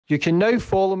You can now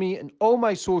follow me on all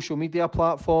my social media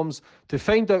platforms to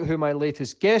find out who my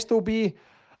latest guest will be.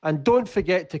 And don't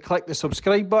forget to click the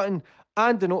subscribe button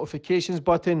and the notifications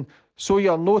button so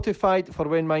you're notified for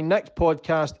when my next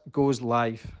podcast goes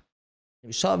live. It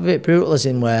was sort of a bit brutal, as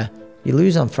in where you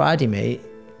lose on Friday, mate.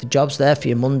 The job's there for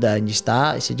you Monday and you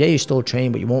start. He said, yeah, you still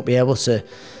train, but you won't be able to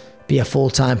be a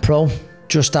full-time pro.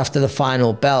 Just after the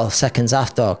final bell, seconds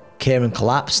after, Kieran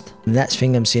collapsed. The next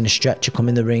thing I'm seeing a stretcher come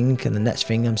in the ring, and the next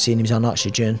thing I'm seeing he's on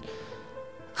oxygen.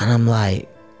 And I'm like,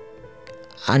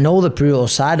 I know the brutal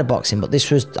side of boxing, but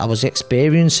I was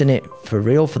experiencing it for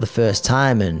real for the first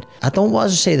time. And I don't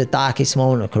want to say the darkest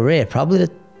moment of career, probably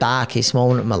the darkest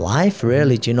moment of my life,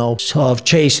 really, do you know? So I've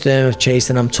chased them,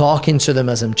 I'm talking to them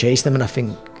as I'm chasing them, and I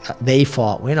think they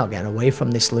thought, we're not getting away from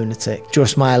this lunatic.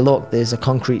 Just my luck, there's a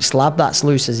concrete slab that's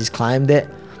loose as he's climbed it.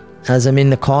 As I'm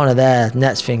in the corner there,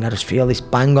 next thing, I just feel this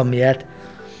bang on my head.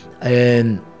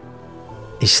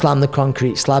 He slammed the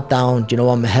concrete slab down, you know,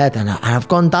 on my head, and I've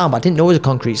gone down, but I didn't know it was a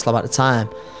concrete slab at the time.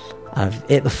 I've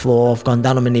hit the floor, I've gone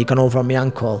down on my knee, gone over on my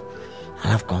ankle,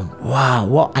 and I've gone, wow,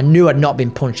 what? I knew I'd not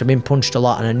been punched. I've been punched a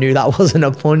lot, and I knew that wasn't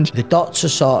a punch. The doctor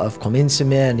sort of come into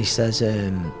me, and he says,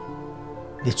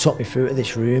 they took me through to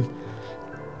this room.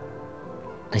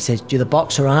 And he said, you're the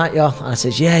boxer, aren't you? And I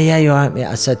said, yeah, you're right, mate.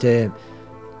 I said,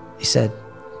 he said,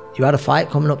 you had a fight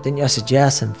coming up, didn't you? I said,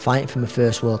 yes, I'm fighting for my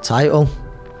first world title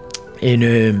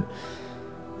in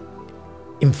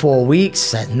 4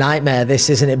 weeks. I said, nightmare this,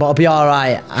 isn't it? But I'll be all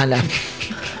right. And,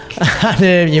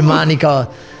 your man, he goes,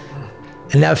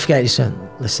 I'll never forget, he said,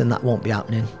 listen, that won't be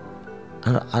happening.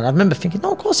 And I remember thinking,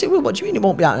 no, of course it will. What do you mean it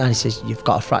won't be happening? And he says, you've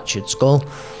got a fractured skull.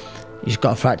 You've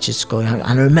got a fractured skull. And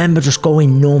I remember just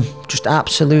going numb, just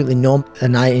absolutely numb. The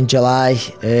night in July,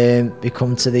 we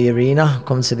come to the arena.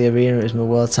 It was my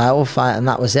world title fight, and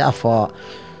that was it. I thought,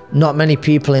 not many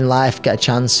people in life get a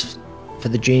chance for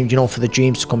the dream, you know, for the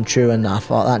dreams to come true. And I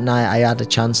thought that night I had a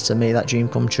chance to make that dream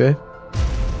come true.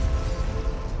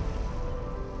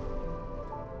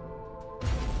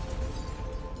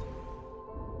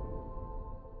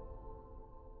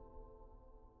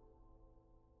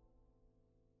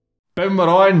 Boom, we're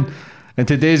on. And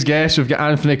today's guest, we've got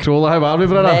Anthony Crolla. How are we,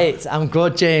 brother? Mate, I'm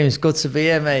good, James. Good to be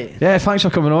here, mate. Yeah, thanks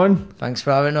for coming on. Thanks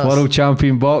for having us. World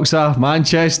champion boxer,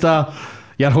 Manchester.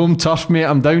 Your home turf, mate.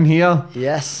 I'm down here.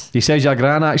 Yes. He says your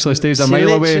gran actually stays a mile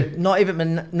away. Not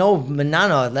even, my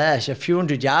nana there. She's a few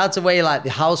hundred yards away. Like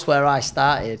the house where I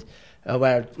started,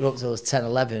 where I grew up till I was 10,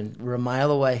 11, we're a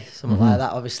mile away. Something like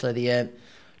that. Obviously,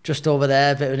 just over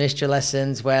there, a bit of history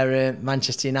lessons where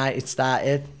Manchester United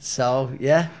started. So,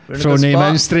 yeah, we're in a good spot. Throw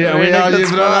name in straight away, are you,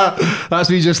 brother? That's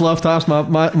me just left past my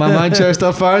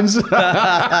Manchester fans.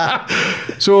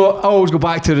 So, I always go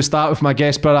back to the start with my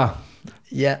guest, brother.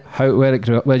 Yeah. Where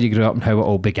you grew up and how it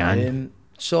all began.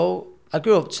 So, I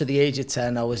grew up to the age of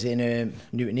 10. I was in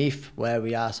Newton Heath, where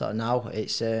we are sort of now.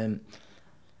 It's one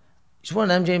of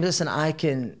them, James. Listen, I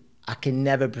can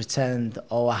never pretend,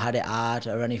 oh, I had it hard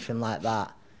or anything like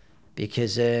that.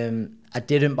 Because I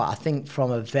didn't, but I think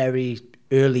from a very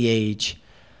early age,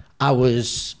 I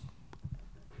was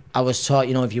taught,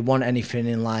 you know, if you want anything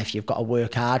in life, you've got to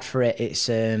work hard for it. It's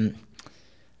like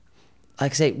I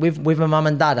say, with my mum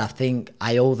and dad, I think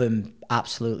I owe them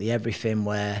absolutely everything.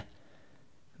 Where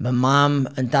my mum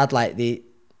and dad, like they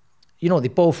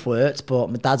both worked, but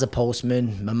my dad's a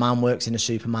postman, my mum works in a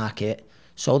supermarket.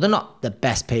 So they're not the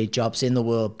best paid jobs in the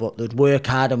world, but they'd work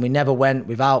hard and we never went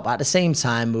without. But at the same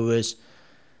time,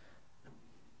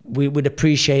 we'd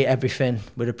appreciate everything.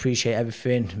 We'd appreciate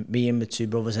everything. Me and my two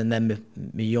brothers, and then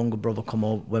my younger brother come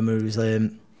over when we was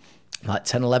like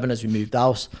 10, 11 as we moved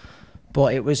house.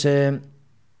 But it was, I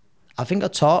think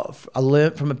I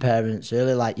learnt from my parents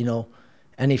early, like, you know,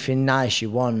 anything nice you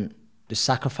want, the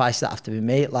sacrifices that have to be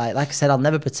made. Like I said, I'll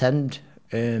never pretend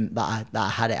that I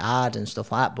had it hard and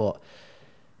stuff like that, but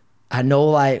I know,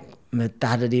 like, my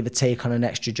dad would either take on an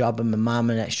extra job and my mum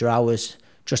an extra hours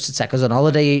just to take us on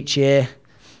holiday each year.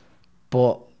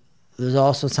 But there's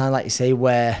also time, like you say,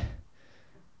 where,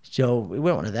 you know, we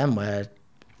weren't one of them where it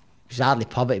was hardly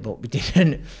poverty, but we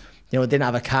didn't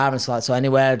have a car and stuff like that. So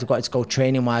anywhere I got to go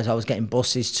training-wise, I was getting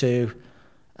buses to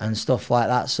and stuff like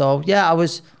that. So, yeah, I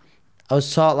was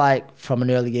taught, like, from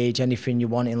an early age, anything you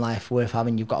want in life worth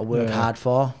having, you've got to work hard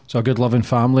for. So a good loving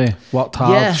family, worked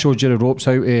hard, showed you the ropes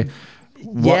how to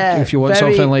work. If you want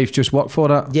something in life, just work for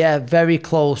it. Yeah, very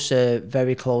close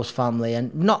family.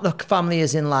 And not the family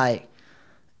as in, like,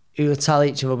 we would tell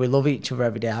each other we love each other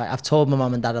every day. I've told my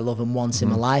mum and dad I love them once in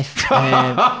my life.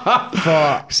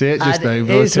 But say it just now,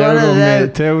 bro. Tell them,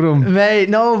 mate. Tell them. Mate,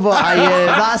 no, but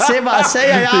that's it. But I say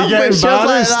I am. You get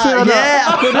embarrassed, like that. Yeah,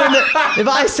 I couldn't. If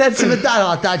I said to my dad,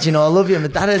 "Oh, Dad, you know I love you," my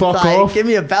dad would fuck like, off. give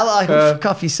me a belt. Like, fuck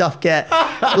off yourself, get.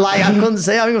 Like, I couldn't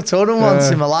say. I think I've told them once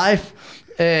in my life.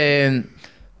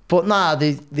 But nah,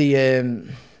 they've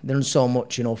done so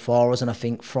much, you know, for us. And I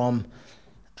think from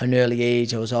an early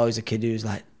age, I was always a kid who was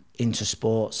like into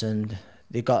sports, and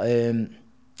they got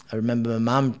I remember my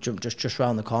mum just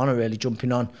round the corner really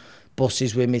jumping on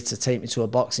buses with me to take me to a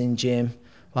boxing gym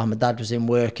while my dad was in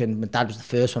work, and my dad was the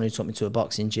first one who took me to a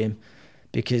boxing gym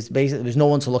because basically there was no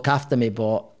one to look after me,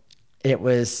 but it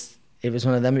was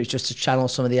one of them. It was just to channel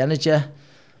some of the energy.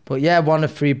 But yeah, one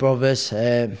of 3 brothers,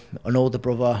 an older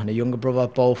brother and a younger brother,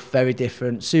 both very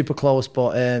different, super close,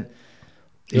 but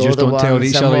you just don't tell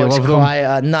each other you love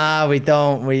them? Nah, we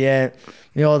don't.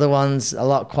 The older one's a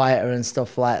lot quieter and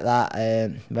stuff like that.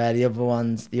 Where the younger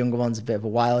one's a bit of a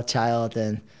wild child,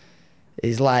 and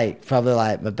he's like probably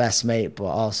like my best mate, but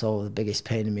also the biggest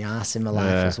pain in my ass in my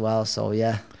life as well. So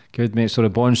yeah. Good, mate. So the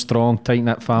bond's strong,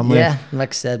 tight-knit family. Yeah,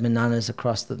 like I said, my nana's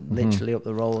across literally up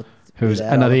the road. Who's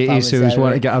in her 80s, who was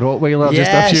wanting to get a Rottweiler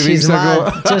just a few weeks ago.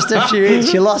 Just a few weeks.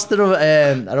 She lost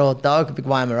her old dog, a big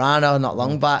Weimaraner, not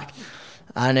long back.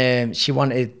 And she was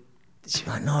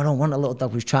like, no, I don't want a little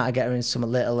dog. We was trying to get her in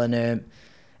something little. And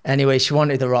anyway, she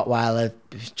wanted the Rottweiler.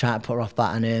 We was trying to put her off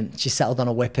that. And she settled on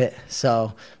a Whippet.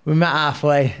 So we met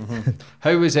halfway.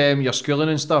 How was your schooling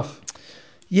and stuff?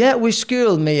 Yeah, we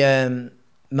schooled me.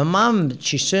 My mum,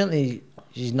 she's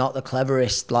not the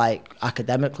cleverest, like,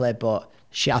 academically, but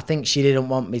I think she didn't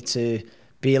want me to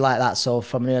be like that. So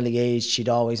from an early age, she'd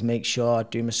always make sure I'd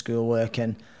do my schoolwork.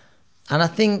 And I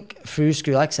think through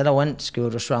school, like I said, I went to school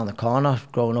just around the corner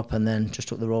growing up, and then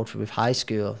just up the road with high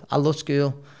school. I love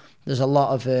school. There's a lot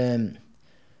of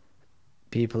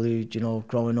people who, you know,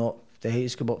 growing up, they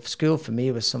hate school. But school for me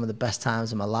was some of the best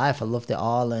times of my life. I loved it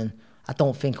all. And I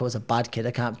don't think I was a bad kid.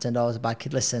 I can't pretend I was a bad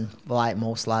kid. Listen, like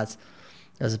most lads,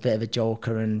 I was a bit of a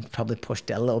joker and probably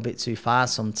pushed it a little bit too far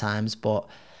sometimes. But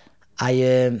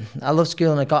I love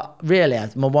school, and I got, really,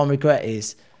 my one regret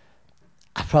is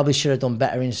I probably should have done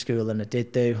better in school than I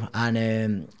did do.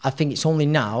 And I think it's only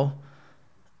now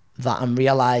that I'm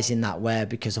realising that, where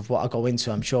because of what I go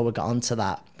into, I'm sure we'll get onto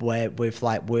that, where with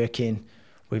like working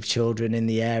with children in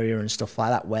the area and stuff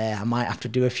like that, where I might have to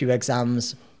do a few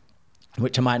exams,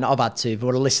 which I might not have had to if I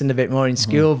would have listened a bit more in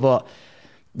school. But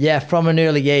yeah, from an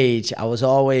early age, I was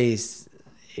always,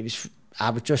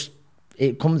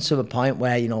 it comes to a point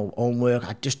where, you know, homework,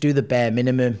 I'd just do the bare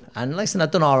minimum. And listen,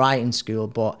 I'd done all right in school,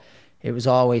 but it was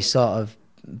always sort of,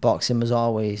 boxing was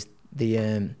always the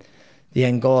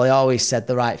end goal. I always said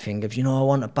the right thing of, you know, I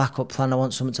want a backup plan, I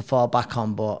want something to fall back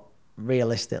on, but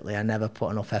realistically, I never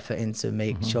put enough effort into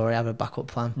make sure I have a backup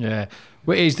plan. Yeah.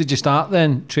 What age did you start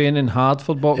then, training hard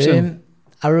for boxing?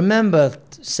 I remember,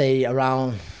 say,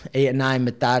 around 8 or 9,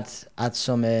 my dad had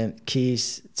some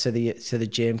keys to the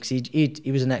gym, because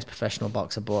he was an ex-professional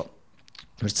boxer but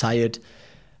retired,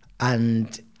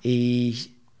 and he'd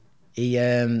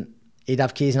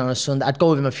have keys on a Sunday. I'd go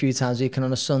with him a few times a week, and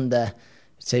on a Sunday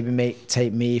take me,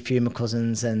 a few of my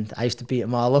cousins, and I used to beat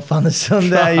them all up on the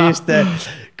Sunday. I used to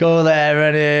go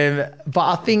there, and but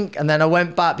I think, and then I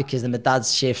went back because then my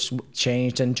dad's shifts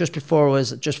changed, and just before I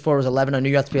was 11, I knew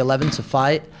you had to be 11 to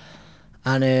fight,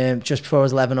 and just before I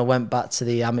was 11, I went back to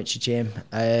the amateur gym.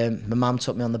 My mum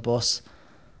took me on the bus,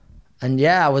 and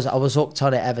yeah, I was hooked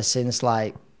on it ever since.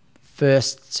 Like,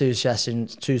 first two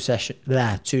sessions,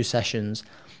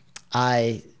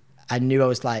 I knew I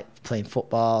was like playing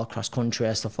football, cross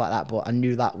country, stuff like that, but I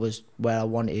knew that was where I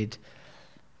wanted,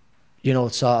 you know,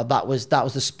 so that was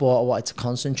the sport I wanted to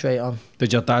concentrate on.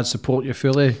 Did your dad support you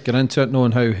fully, get into it,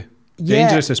 knowing how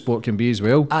dangerous the sport can be as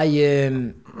well?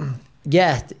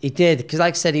 Yeah, he did, because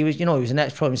like I said, he was an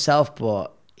ex-pro himself,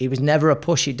 but he was never a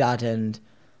pushy dad, and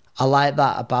I like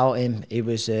that about him. He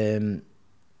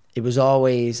was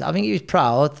always, I think he was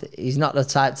proud. He's not the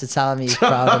type to tell me he's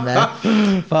proud of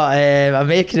me. But I'm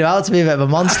making him out to be a bit of a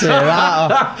monster,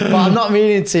 right? But I'm not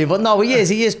meaning to. But no, he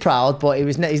is proud, but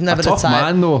he's never the type. A tough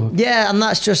man, though. Yeah, and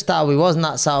that's just how he was, and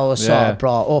that's how I was sort of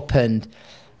brought up. And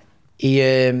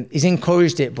he's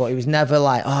encouraged it, but he was never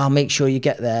like, oh, make sure you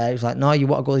get there. He was like, no, you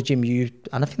want to go to the gym,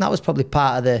 and I think that was probably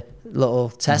part of the little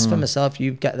test for myself.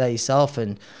 You get there yourself,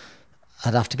 and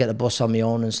I'd have to get the bus on my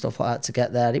own and stuff like that to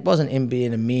get there. It wasn't him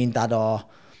being a mean dad or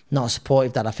not a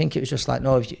supportive dad. I think it was just like,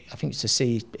 no, I think it's to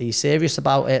see, are you serious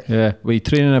about it? Yeah. Were you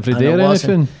training every day or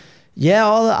anything? Yeah,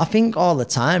 I think all the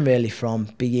time, really, from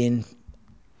being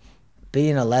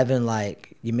 11,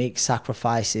 like make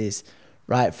sacrifices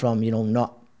right from, you know,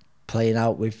 not playing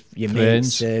out with your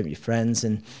friends. mates, your friends,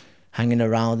 and hanging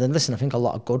around. And listen, I think a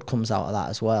lot of good comes out of that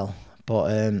as well.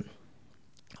 But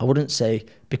I wouldn't say,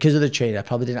 because of the training, I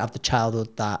probably didn't have the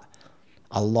childhood that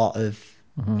a lot of,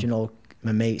 you know,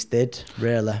 my mates did,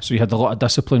 really. So you had a lot of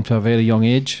discipline from a very young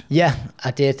age? Yeah,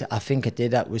 I did. I think I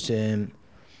did. That was,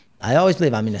 I always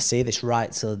believe, I mean, I say this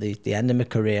right till the end of my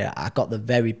career, I got the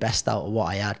very best out of what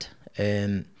I had.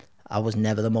 I was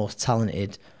never the most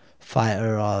talented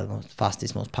fighter or the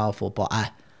fastest, most powerful, but I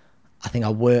think I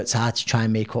worked hard to try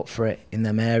and make up for it in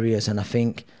them areas. And I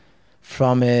think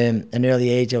from an early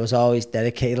age, I was always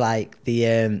dedicated. Like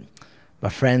my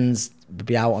friends would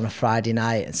be out on a Friday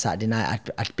night and Saturday night,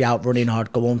 I'd be out running, or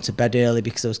I'd go home to bed early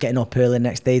because I was getting up early the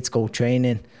next day to go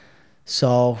training.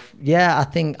 So yeah, I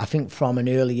think from an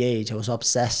early age, I was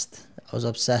obsessed.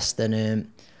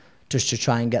 And just to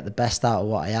try and get the best out of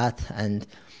what I had. And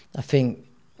I think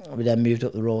we then moved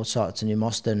up the road sort of to New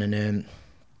Moston, and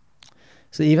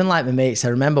so even like my mates, I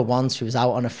remember once we was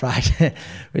out on a Friday,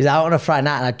 night, and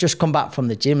I'd just come back from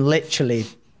the gym, literally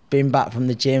been back from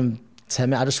the gym.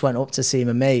 I just went up to see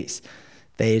my mates.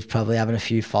 They'd probably having a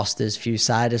few Fosters, few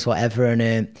ciders, whatever, and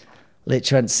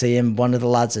literally went to see him. One of the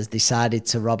lads has decided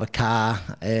to rob a car.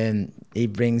 He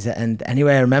brings it, and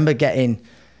anyway, I remember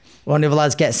one of the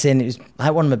lads gets in. It was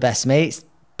like one of my best mates,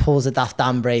 pulls a daft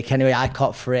handbrake. Anyway, I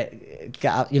caught for it,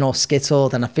 got, you know,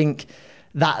 skittled, and I think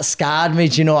that scarred me.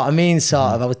 Do you know what I mean?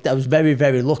 Sort of. I was very,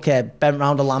 very lucky. I bent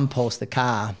round a lamppost, the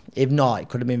car. If not, it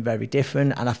could have been very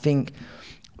different. And I think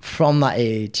from that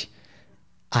age,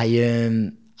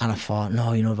 and I thought,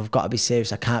 no, you know, I've got to be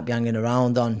serious. I can't be hanging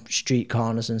around on street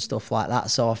corners and stuff like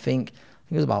that. So I think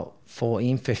it was about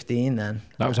 14, 15 then.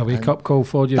 That was a wake-up call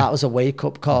for you? That was a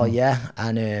wake-up call, yeah.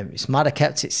 And it's mad, I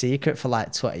kept it secret for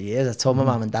like 20 years. I told my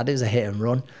mum and dad it was a hit and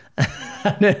run.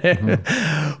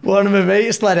 One of my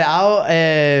mates let it out.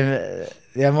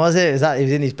 Yeah, was it? He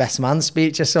was in his best man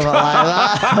speech or something like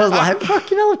that. I was like,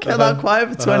 fucking hell, I've kept that quiet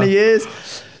for 20 years.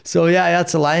 So yeah, I had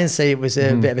to lie and say it was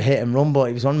a bit of a hit and run, but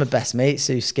he was one of my best mates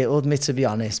who skittled me, to be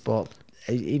honest. But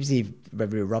he was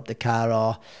whether he robbed a car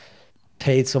or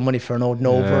paid some money for an old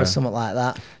Nova or something like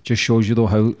that. Just shows you though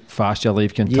how fast your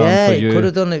life can turn for you. Yeah, could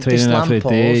have done it. Training every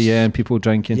day, and people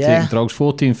drinking, taking drugs.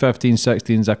 14, 15,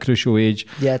 16 is a crucial age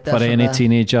for any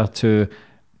teenager to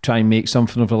try and make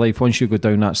something of their life. Once you go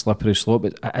down that slippery slope,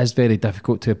 it is very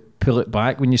difficult to pull it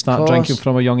back when you start drinking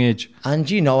from a young age. And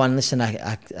you know, and listen,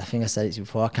 I think I said it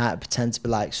before, I can't pretend to be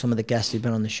like some of the guests who've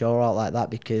been on the show or like that,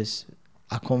 because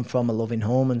I come from a loving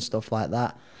home and stuff like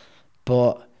that.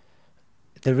 But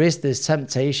there's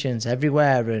temptations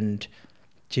everywhere, and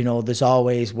you know, there's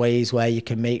always ways where you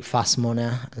can make fast money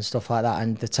and stuff like that,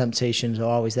 and the temptations are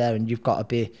always there, and you've got to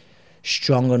be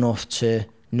strong enough to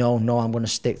no, I'm going to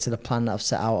stick to the plan that I've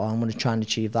set out, or I'm going to try and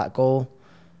achieve that goal.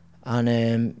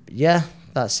 And yeah,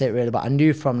 that's it really. But I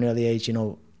knew from an early age, you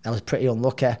know, I was pretty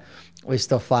unlucky with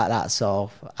stuff like that.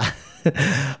 So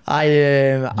I've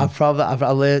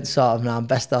learned sort of now, I'm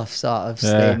best off sort of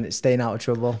staying out of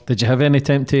trouble. Did you have any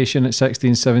temptation at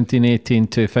 16, 17, 18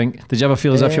 to think, did you ever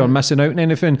feel as if you were missing out on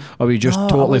anything, or were you just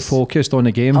totally focused on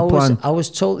the game plan? I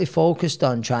was totally focused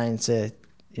on trying to,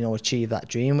 you know, achieve that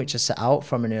dream which I set out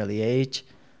from an early age.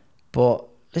 But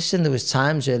listen, there was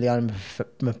times early on in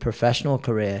my professional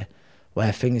career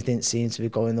where things didn't seem to be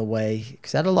going the way,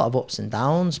 because I had a lot of ups and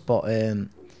downs, but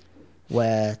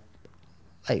where,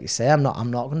 like you say, I'm not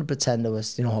going to pretend I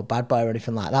was, you know, a bad boy or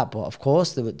anything like that. But of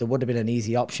course, there would have been an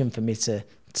easy option for me to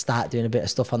start doing a bit of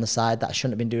stuff on the side that I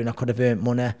shouldn't have been doing. I could have earned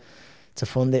money to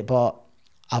fund it, but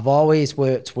I've always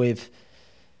worked with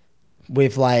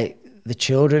like the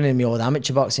children in my old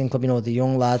amateur boxing club, you know, the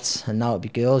young lads, and now it'd be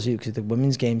girls, because the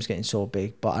women's game's getting so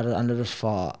big. But I just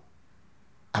thought,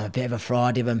 I'm a bit of a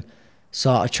fraud if I'm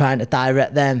sort of trying to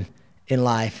direct them in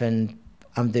life and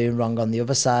I'm doing wrong on the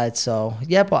other side. So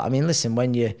yeah, but I mean, listen,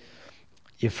 when you're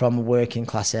from a working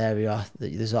class area,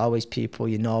 there's always people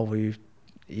you know who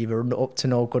either up to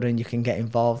no good and you can get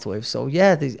involved with. So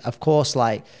yeah, of course,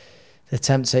 like, the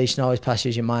temptation always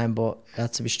passes your mind, but you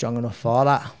had to be strong enough for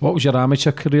that. What was your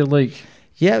amateur career like?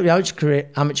 Yeah,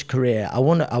 amateur career. I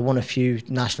won a few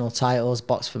national titles,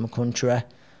 boxed for my country.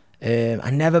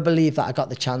 I never believed that I got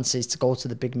the chances to go to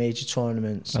the big major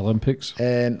tournaments. Olympics,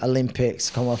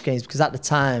 Commonwealth Games, because at the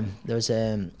time there was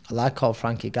a lad called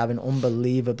Frankie Gavin,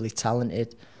 unbelievably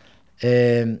talented,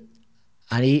 and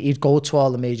he'd go to all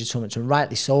the major tournaments, and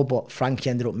rightly so. But Frankie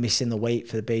ended up missing the weight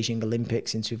for the Beijing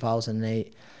Olympics in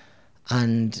 2008.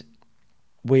 And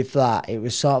with that, it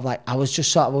was sort of like, I was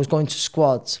going to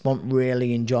squads, wasn't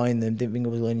really enjoying them, didn't think I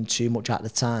was learning too much at the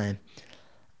time.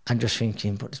 and just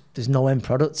thinking, but there's no end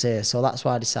product here. So that's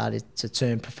why I decided to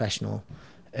turn professional.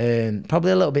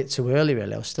 Probably a little bit too early,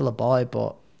 really. I was still a boy,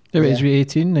 but yeah, was you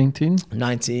 18, 19?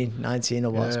 19 I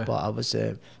was, but I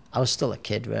was still a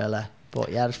kid, really. But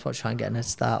yeah, I just thought try and get a head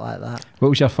start like that. What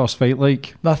was your first fight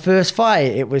like? My first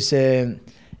fight, it was at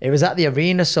the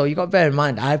arena. So you got to bear in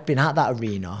mind, I've been at that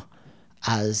arena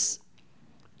as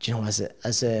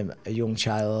a young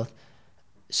child,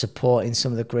 supporting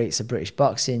some of the greats of British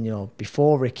boxing. You know,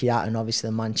 before Ricky Hatton, obviously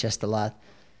the Manchester lad,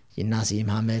 your Nazim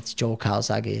Hamed, Joe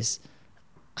Calzaghe's,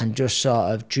 and just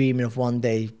sort of dreaming of one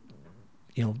day,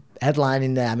 you know,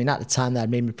 headlining there. I mean, at the time that I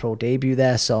made my pro debut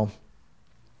there, so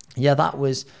yeah, that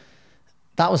was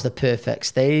the perfect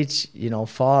stage, you know,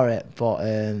 for it. But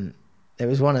it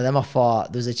was one of them. I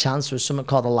thought there was a chance. There was something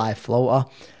called a live floater,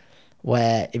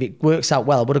 where if it works out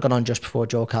well, I would have gone on just before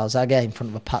Joe Calzaghe in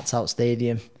front of a packed out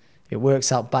stadium. If it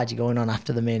works out bad, you're going on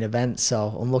after the main event.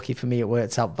 So unlucky for me, it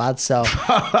worked out bad. So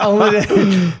only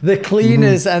the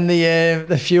cleaners and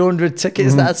the few hundred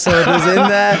tickets that I sold was in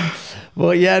there.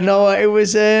 But yeah, no, it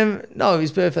was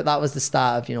perfect. That was the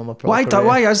start of, you know, my pro career.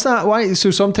 Why is that? Why?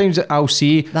 So sometimes I'll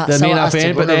see the main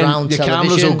event, but then the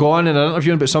cameras will go on and they're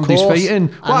interviewing, but somebody's fighting.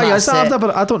 Why is that?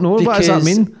 But I don't know. What does that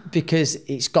mean? Because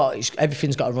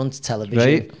everything's got to run to television.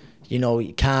 Right. You know,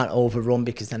 you can't overrun,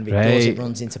 because then if it does, it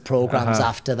runs into programs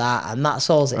after that, and that's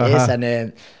all it is.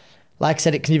 And like I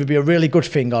said, it can either be a really good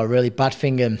thing or a really bad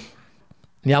thing. And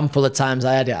the handful of times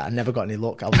I had it, I never got any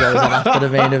luck. I was always on after the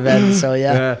main event. So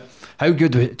yeah.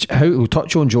 We'll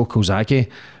touch on Joe Calzaghe.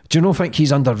 Do you not think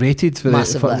he's underrated for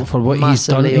what he's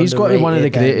done? He's got to be one of the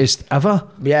greatest ever.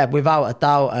 Yeah, without a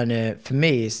doubt. And for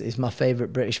me, he's my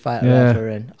favourite British fighter ever.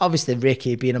 And obviously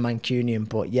Ricky being a Mancunian,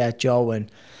 but yeah, Joe.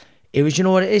 And it was, you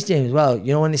know what it is, James, as well.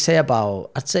 You know, when they say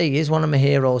I'd say he is one of my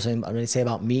heroes, and when they say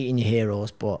about meeting your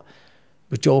heroes, but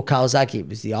with Joe Calzaghe, it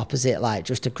was the opposite. Like,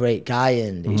 just a great guy.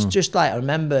 And it's just like, I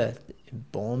remember in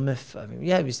Bournemouth, I mean,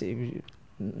 yeah, it was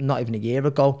not even a year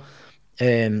ago.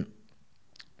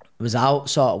 Was out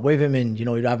sort of with him, and you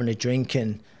know, you're having a drink,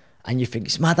 and you think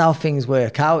it's mad how things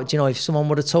work out. You know, if someone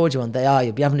would have told you one day,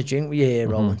 you'll be having a drink with your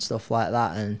hero and stuff like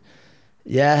that. And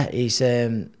yeah, he's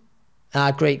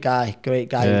great guy who's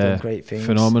done great things.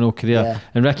 Phenomenal career. Yeah.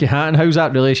 And Ricky Hatton, how's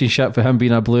that relationship for him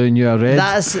being a blue and you a red?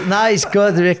 That's nice,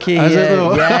 good, Ricky. He's a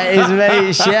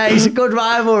good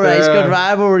rivalry. It's a good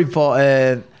rivalry,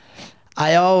 but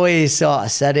I always sort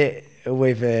of said it.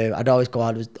 I'd always go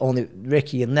out, only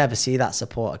Ricky, you'll never see that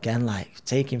support again, like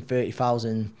taking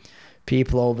 30,000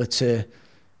 people over to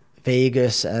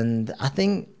Vegas. And I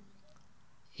think,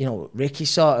 you know, Ricky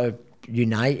sort of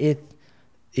united.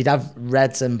 He'd have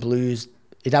reds and blues,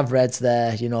 he'd have reds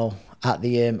there, you know, at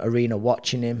the arena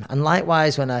watching him. And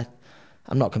likewise, when I'm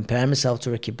not comparing myself to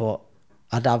Ricky, but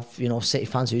I'd have, you know, City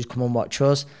fans who'd come and watch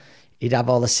us. He'd have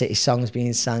all the City songs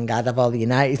being sang, I'd have all the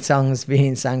United songs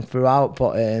being sang throughout.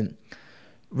 But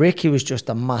Ricky was just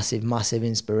a massive, massive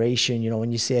inspiration. You know,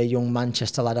 when you see a young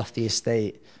Manchester lad off the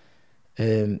estate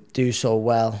do so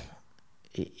well,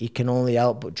 he can only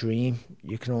help but dream.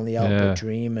 You can only help but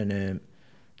dream. And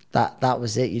that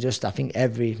was it. I think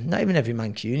not even every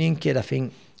Mancunian kid, I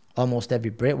think almost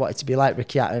every Brit wanted to be like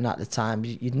Ricky Hatton at the time.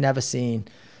 You'd never seen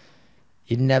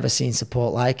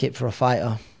support like it for a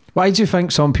fighter. Why do you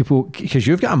think some people, because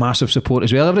you've got a massive support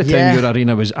as well, every time your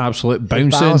arena was absolute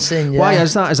bouncing. Why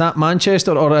is that? Is that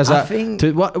Manchester, or is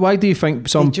why do you think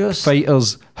some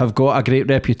fighters have got a great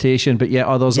reputation but yet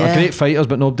others are great fighters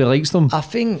but nobody likes them? I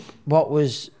think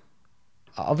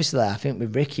obviously I think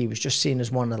with Ricky, he was just seen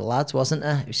as one of the lads, wasn't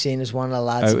he? He was seen as one of the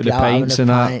lads out of the pints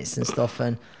and stuff.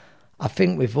 And I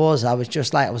think with us, I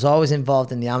was always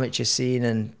involved in the amateur scene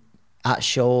and at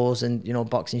shows and, you know,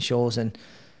 boxing shows, and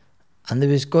there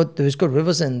was good with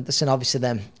us. And listen, obviously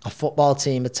then a football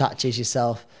team attaches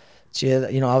yourself to,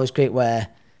 you know, I was great where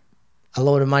a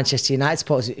load of Manchester United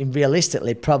supporters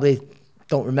realistically probably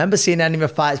don't remember seeing any of my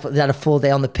fights, but they had a full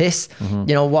day on the piss,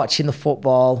 you know, watching the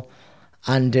football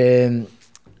and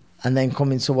then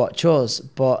coming to watch us.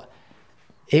 But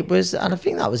it was, and I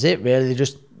think that was it really.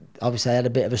 Just obviously I had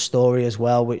a bit of a story as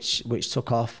well, which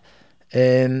took off.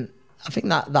 I think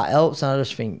that helps, and I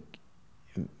just think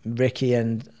Ricky,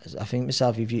 and I think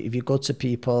myself, if you go to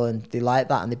people and they like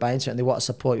that and they buy into it and they want to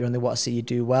support you and they want to see you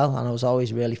do well, and I was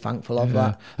always really thankful of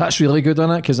that. That's really good, isn't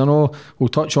it? Because I know we'll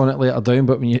touch on it later down,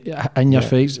 but when you in your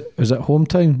fights, was it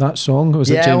Hometown, that song? Was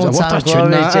it James? What a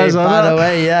tune that is, by the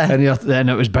way, and then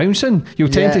it was bouncing. You'll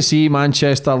tend to see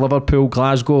Manchester, Liverpool,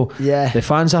 Glasgow, the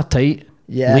fans are tight.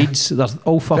 Leeds, they're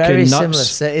all fucking very nuts. Similar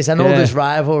cities. I know there's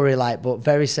rivalry, but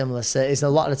very similar cities. A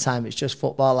lot of the time it's just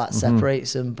football that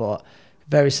separates them, but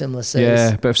Very similar series.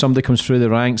 Yeah, but if somebody comes through the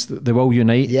ranks, they will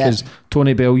unite. Because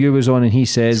Tony Bellew was on and he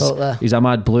says he's a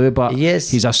mad blue, but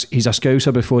he's a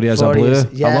Scouser before he is a blue.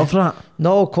 I love that.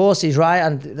 No, of course he's right,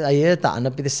 and I heard that, and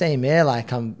I'd be the same here.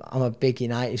 Like I'm a big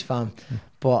United fan,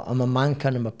 but I'm a Manc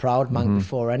and I'm a proud Manc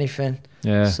before anything.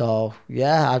 Yeah. So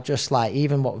yeah, I've just like,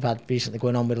 even what we've had recently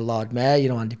going on with the Lord Mayor, you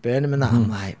know, Andy Burnham and that, I'm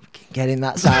like, getting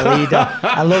that side leader.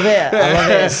 I love it. I love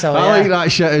it. So I like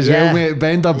that shit as well, mate.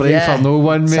 Bend a brain for no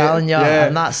one, mate. Telling you,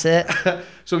 and that's it.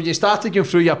 So when you started going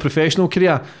through your professional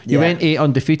career, you went 8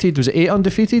 undefeated. Was it 8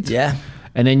 undefeated? Yeah.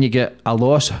 And then you get a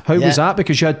loss. How was that?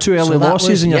 Because you had 2 early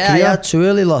losses in your career. Yeah, I had 2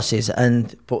 early losses,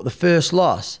 but the first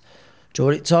loss, do you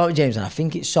know what it taught me, James? And I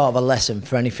think it's sort of a lesson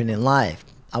for anything in life.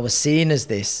 I was seen as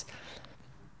this,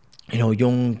 you know,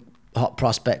 young hot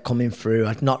prospect coming through.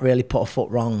 I'd not really put a foot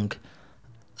wrong.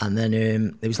 And then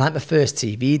it was like my first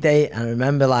TV day. And I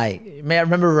remember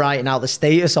writing out the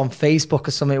status on Facebook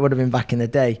or something. It would have been back in the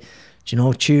day. Do you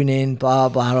know, tune in, blah,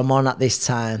 blah, I'm on at this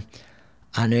time.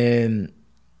 And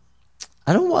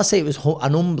I don't want to say it was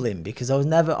an humbling, because I was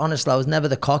never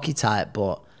the cocky type,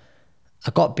 but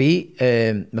I got beat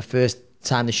my first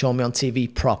time they showed me on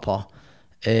TV proper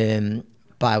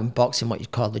by boxing what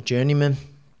you'd call the journeyman.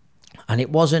 And it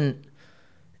wasn't,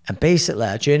 and basically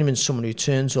a journeyman's someone who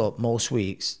turns up most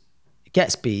weeks,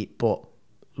 gets beat, but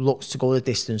looks to go the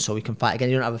distance so he can fight again.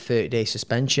 You don't have a 30-day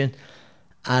suspension.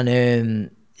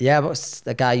 And but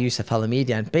the guy used to follow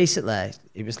media, and basically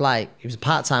it was a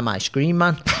part-time ice cream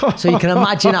man. So you can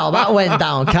imagine how that went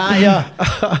down, can't you?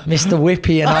 Mr.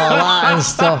 Whippy and all that and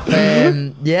stuff.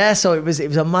 So it was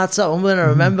a mad sort of humbling. I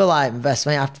remember like my best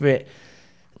mate after it,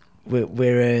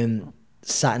 we're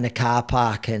sat in the car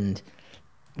park and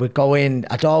we're going,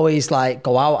 I'd always like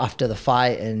go out after the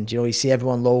fight, and you know, you see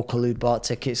everyone local who bought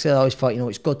tickets. So I always thought, you know,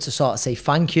 it's good to sort of say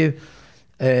thank you.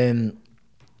 And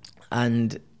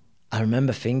I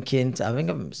remember thinking, I think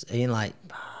I'm saying like,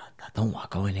 I don't want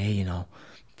to go in here, you know,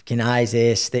 fucking eyes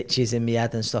here, stitches in my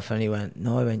head and stuff. And he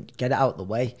went, get it out of the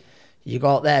way. You go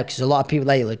out there, because a lot of people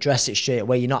there, you'll address it straight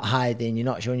away. You're not hiding, you're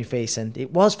not showing your face. And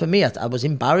it was for me, I was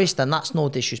embarrassed, and that's no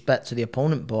disrespect to the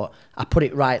opponent, but I put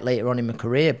it right later on in my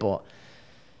career. But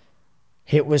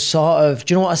it was sort of,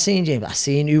 do you know what I seen, James? I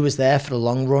seen who was there for the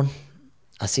long run.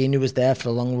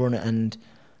 And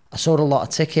I sold a lot of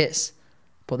tickets.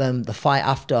 But then the fight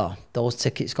after, those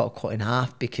tickets got cut in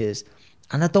half it's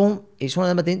one of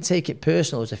them, I didn't take it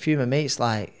personal. There was a few of my mates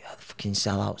like, the fucking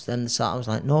sellouts. Then I was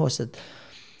like, no, I said,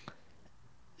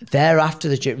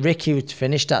 thereafter, Ricky was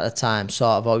finished at the time,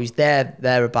 sort of, or he's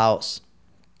thereabouts.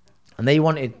 And they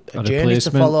wanted a journey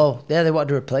to follow. Yeah, they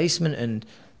wanted a replacement, and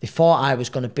they thought I was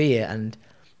going to be it. And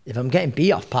if I'm getting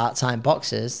beat off part-time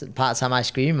boxers, part-time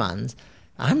ice cream mans,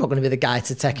 I'm not going to be the guy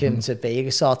to take him to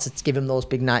Vegas or to give him those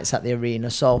big nights at the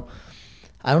arena. So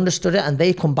I understood it, and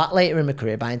they come back later in my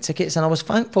career buying tickets, and I was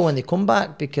thankful when they come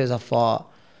back, because I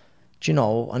thought, do you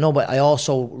know, but I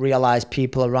also realised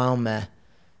people around me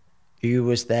who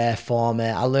was there for me.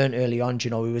 I learned early on, do you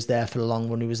know, who was there for the long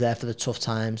run, who was there for the tough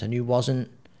times, and who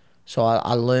wasn't. So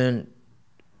I learned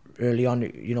early on,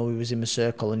 you know, he was in my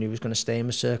circle and he was going to stay in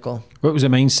my circle. What was the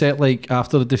mindset like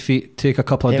after the defeat? Take a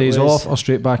couple of days off or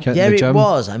straight back into the gym? Yeah, it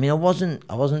was. I mean, I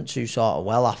wasn't too sort of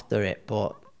well after it,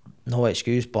 but no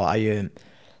excuse. But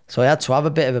so I had to have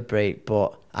a bit of a break,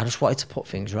 but I just wanted to put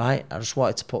things right.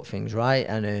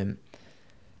 And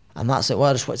that's it. Well,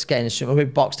 I just wanted to get in the swim. We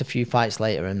boxed a few fights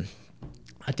later, and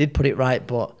I did put it right,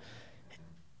 but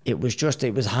it was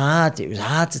hard. It was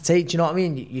hard to take. Do you know what I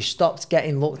mean? You stopped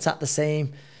getting looked at the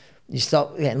same.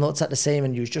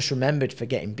 And you was just remembered for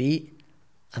getting beat.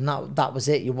 And that was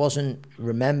it. You wasn't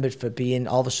remembered for being,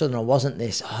 all of a sudden I wasn't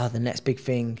this, the next big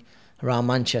thing around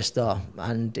Manchester.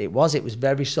 And it was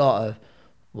very sort of,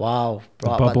 wow,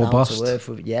 brought back down burst. To earth.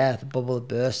 The bubble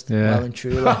burst, well and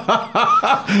truly.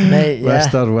 Mate, yeah.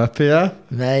 Mr. Whippy, yeah?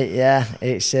 Mate, yeah.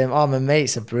 It's, my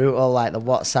mates are brutal, like the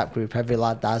WhatsApp group, every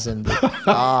lad has, and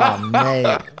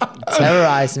mate,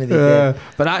 terrorised me. But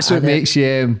that's what makes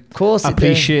you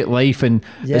appreciate life, and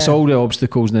it's all the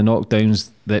obstacles and the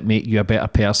knockdowns that make you a better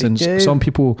person. Some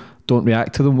people don't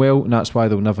react to them well, and that's why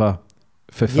they'll never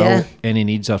fulfill any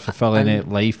needs or fulfill any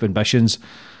life ambitions.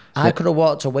 I could have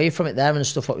walked away from it there and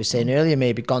stuff what we were saying earlier,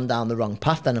 maybe gone down the wrong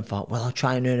path then and thought, well, I'll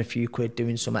try and earn a few quid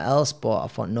doing something else, but I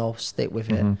thought, no, stick with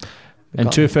it. In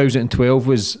 2012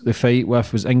 was the fight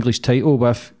was English title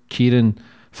with Kieran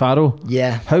Farrell.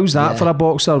 Yeah. How's that for a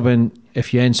boxer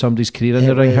if you end somebody's career in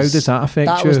the ring? How does that affect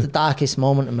you? That was the darkest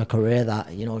moment in my career,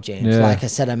 that, you know, James. Yeah. Like I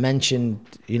said, I mentioned,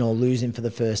 you know, losing for the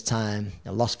first time. I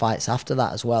lost fights after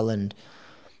that as well, and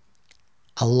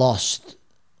I lost,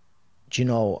 you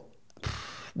know,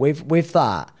 with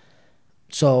that.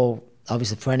 So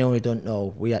obviously for anyone who don't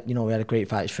know, we had a great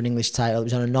fight. It was for an English title. It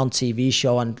was on a non-TV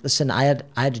show, and listen, I had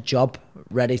a job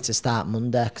ready to start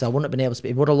Monday, because I wouldn't have been able to.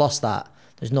 If I would have lost that,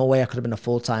 there's no way I could have been a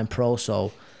full-time pro.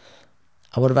 So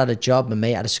I would have had a job. My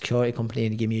mate had a security company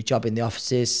and he gave me a job in the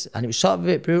offices, and it was sort of a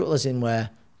bit brutal, as in where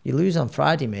you lose on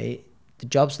Friday, mate. The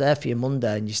job's there for you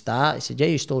Monday and you start. He said, yeah,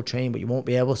 you still train, but you won't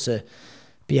be able to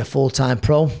be a full-time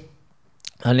pro.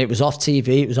 And it was off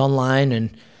TV, it was online, and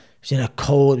it was in a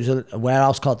cold, it was a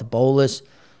warehouse called the Bowlers.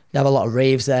 They have a lot of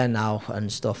raves there now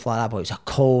and stuff like that, but it was a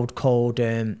cold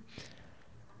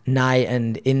night,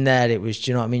 and in there it was, do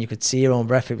you know what I mean, you could see your own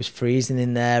breath, it was freezing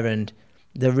in there, and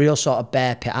the real sort of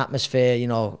bear pit atmosphere, you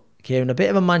know, Kieran, a bit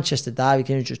of a Manchester derby,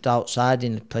 Kieran, just outside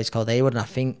in a place called Haywood, and I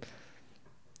think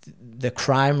the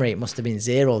crime rate must have been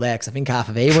zero there, because I think half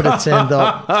of Haywood had turned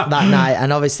up that night,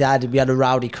 and obviously we had a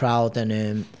rowdy crowd,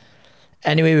 and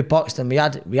anyway, we boxed and we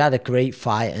had a great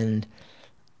fight, and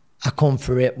I come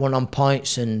through it, won on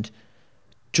points, and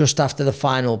just after the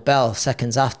final bell,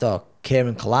 seconds after,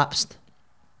 Kieran collapsed,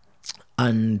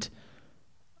 and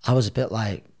I was a bit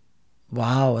like,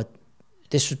 wow,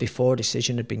 this was before a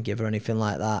decision had been given or anything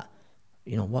like that.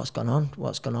 You know, what's gone on?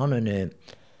 And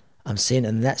I'm seeing,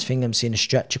 and the next thing I'm seeing a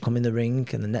stretcher come in the ring,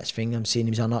 and the next thing I'm seeing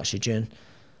he's on oxygen,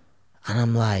 and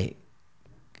I'm like,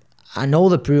 I know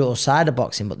the brutal side of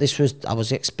boxing, but I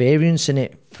was experiencing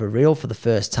it for real for the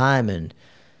first time. And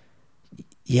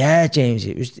yeah, James,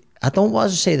 it was, I don't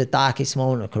want to say the darkest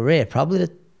moment of career, probably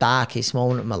the darkest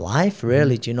moment of my life,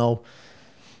 really, do you know?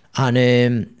 And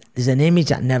there's an image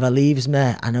that never leaves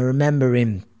me, and I remember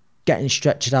him getting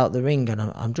stretched out the ring, and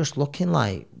I'm just looking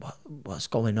like, what's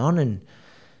going on? And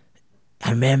I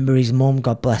remember his mum,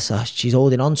 God bless her, she's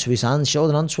holding on to his hand, she's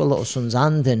holding on to her little son's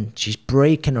hand, and she's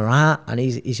breaking her heart, and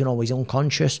he's you know, he's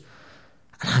unconscious.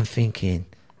 And I'm thinking,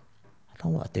 I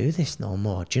don't want to do this no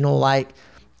more. Do you know, like,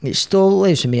 it still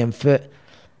lives with me. And for,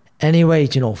 anyway,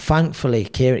 do you know, thankfully,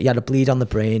 Kieran, he had a bleed on the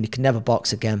brain, he could never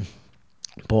box again.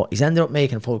 But he's ended up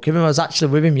making a full recovery. I was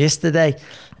actually with him yesterday.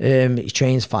 He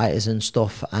trains fighters and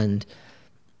stuff, and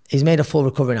he's made a full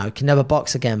recovery now. He can never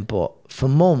box again. But for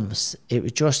months, it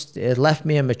was just, it left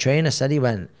me, and my trainer said, he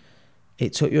went,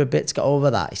 it took you a bit to get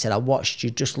over that. He said, I watched you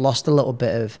just lost a little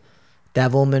bit of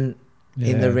devilment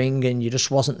in the ring, and you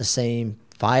just wasn't the same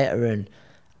fighter. And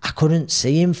I couldn't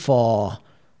see him for,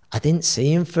 I didn't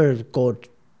see him for good.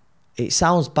 It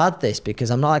sounds bad, this, because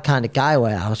I'm not that kind of guy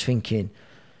where I was thinking,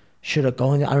 should I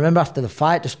go in? I remember after the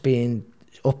fight just being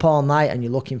up all night, and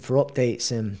you're looking for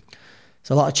updates, and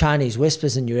there's a lot of Chinese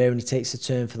whispers in your ear, and he takes a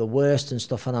turn for the worst and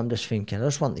stuff, and I'm just thinking, I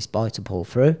just want this boy to pull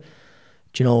through.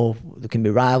 Do you know, there can be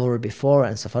rivalry before it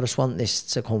and stuff. I just want this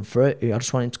to come through. I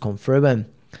just want him to come through, and,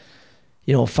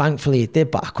 you know, thankfully he did,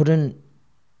 but I couldn't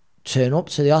turn up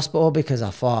to the hospital because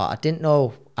I thought, I didn't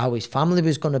know how his family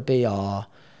was going to be, or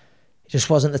it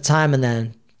just wasn't the time. And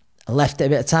then I left it a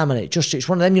bit of time, and it's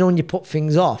one of them, you know, when you put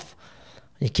things off,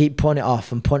 and you keep putting it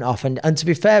off and putting it off. And to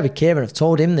be fair with Kieran, I've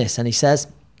told him this, and he says,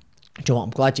 do you know what, I'm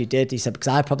glad you did. He said, because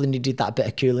I probably needed that bit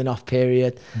of cooling off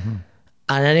period.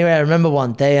 And anyway, I remember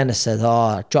one day, and I said,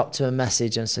 I dropped him a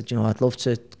message and said, you know, I'd love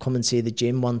to come and see the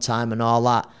gym one time and all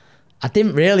that. I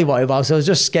didn't really want to, so I was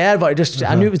just scared, but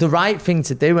I knew it was the right thing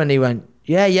to do. And he went,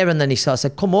 yeah. And then he sort of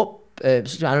said, come up.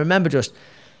 I remember just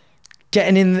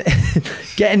getting in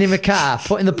the car,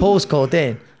 putting the postcode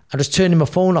in, and just turning my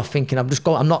phone off, thinking I'm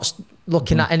not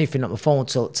looking at anything at my phone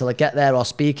till I get there, or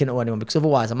speaking to anyone, because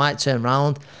otherwise I might turn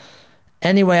around.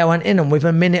 Anyway, I went in, and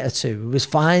within a minute or two, it was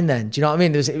fine then. Do you know what I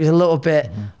mean? It was a little bit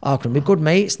awkward. We're good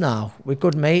mates now. We're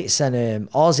good mates, and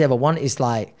all I ever want is,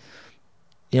 like,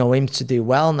 you know, him to do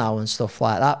well now and stuff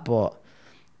like that. But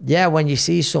yeah, when you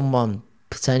see someone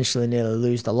potentially nearly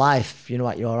lose their life, you know,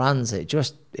 at your hands, it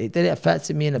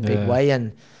affected me in a big way.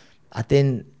 And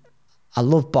I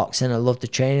love boxing, I love the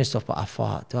training and stuff, but I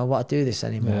thought, do I want to do this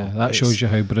anymore? Yeah, that shows you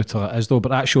how brutal it is, though. But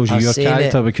that shows you your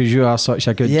character, because you are such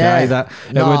a good guy that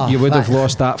you would have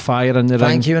lost that fire in the ring.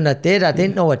 Thank you, and I did. I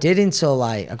didn't know I did until,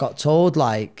 like, I got told,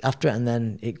 like, after it, and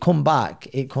then it come back,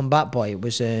 boy. It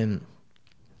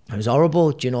was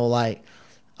horrible. Do you know, like,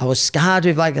 I was scarred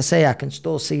with, like I say, I can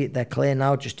still see it there clear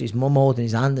now, just his mum holding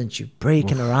his hand, and she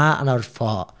breaking her heart, and I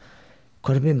thought,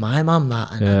 could have been my mum,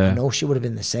 that, and I know she would have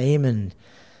been the same. And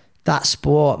that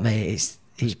sport, mate,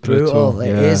 it's brutal. It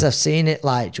is. I've seen it,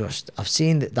 like, I've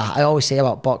seen that. I always say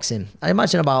about boxing, I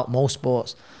imagine about most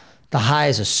sports, the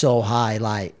highs are so high,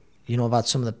 like, you know, I've had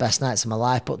some of the best nights of my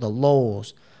life, but the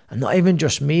lows, and not even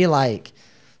just me, like,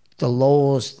 the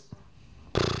lows,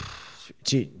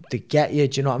 they get you,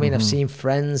 do you know what I mean? I've seen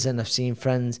friends,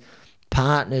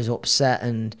 partners upset,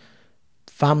 and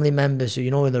family members who, you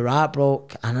know, they're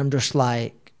heartbroken, and I'm just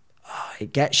like,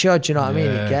 it gets you. Do you know what I mean?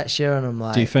 It gets you, and I'm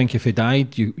like, do you think if he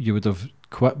died, you would have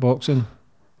quit boxing?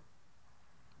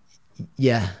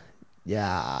 Yeah,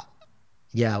 I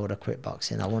would have quit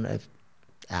boxing. I wouldn't have.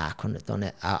 I couldn't have done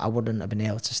it. I wouldn't have been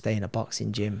able to stay in a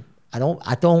boxing gym. I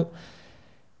don't.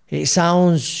 It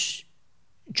sounds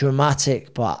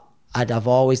dramatic, but I've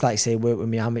always, like say, worked with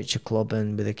my amateur club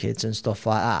and with the kids and stuff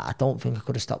like that. I don't think I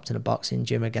could have stopped in a boxing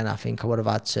gym again. I think I would have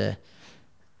had to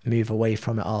move away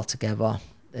from it altogether.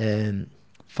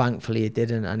 Thankfully, it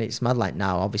didn't, and it's mad. Like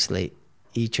now, obviously,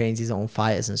 he trains his own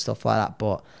fighters and stuff like that.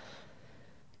 But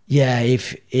yeah,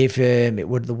 if it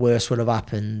would, the worst would have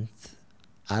happened,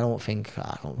 I don't think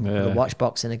I would have watched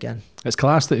boxing again. It's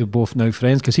class that you're both now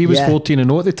friends, because he was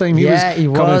 14-0 at the time. He was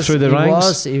coming through the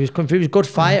ranks. He was coming through. He was a good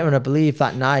fighter, and I believe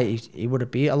that night he would have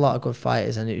beat a lot of good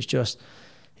fighters. And it was just,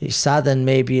 it's sad, and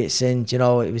maybe it's in, you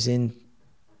know, it was in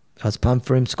God's plan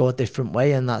for him to go a different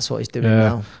way, and that's what he's doing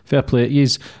now. Fair play to you.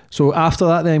 So after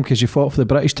that then, because you fought for the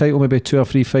British title maybe 2 or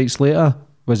 3 fights later,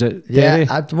 was it Derry?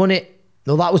 Yeah, I'd won it.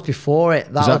 No, that was before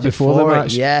it. Was that before the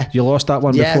match? Yeah. You lost that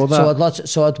one before that?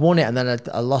 So I'd won it, and then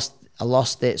I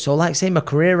lost it. So like say my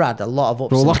career had a lot of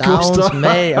ups and downs,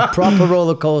 mate, a proper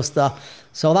roller coaster.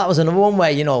 So that was another one where,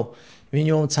 you know, you're in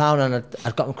your own town, and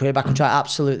I'd got my career back and tried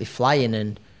absolutely flying,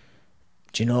 and,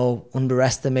 you know,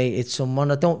 underestimated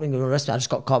someone. I don't think I underestimated. I just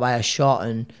got caught by a shot,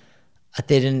 and I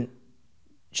didn't,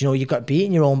 you know, you got beat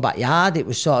in your own backyard. It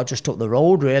was sort of just up the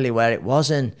road really where it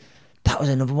was, and that was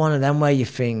another one of them where you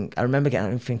think, I remember getting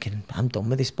out and thinking, I'm done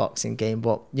with this boxing game.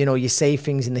 But, you know, you say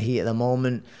things in the heat of the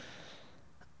moment.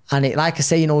 And it, like I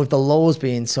say, you know, with the lows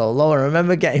being so low, I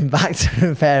remember getting back to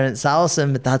my parents' house,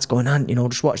 and my dad's going, on, you know,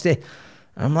 just watch this.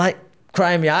 And I'm like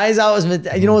crying my eyes out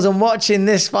as I'm watching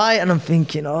this fight, and I'm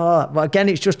thinking, oh, but again,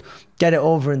 it's just get it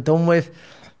over and done with.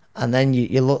 And then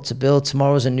you look to build.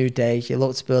 Tomorrow's a new day. You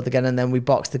look to build again, and then we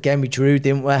boxed again. We drew,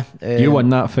 didn't we? You won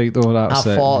that fight though.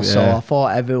 I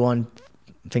thought everyone.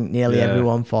 I think nearly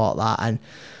everyone thought that, and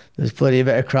there was bloody a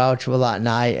bit of crowd trouble that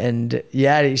night. And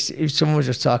yeah, someone was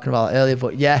just talking about it earlier,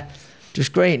 but yeah,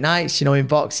 just great nights, you know, in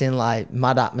boxing, like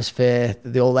mad atmosphere.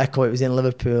 The old Echo, it was in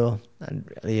Liverpool,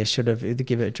 and you should have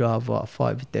give it a draw, but I thought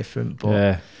it'd be different.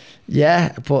 But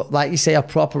yeah, but like you say, a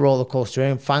proper roller coaster,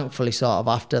 and thankfully, sort of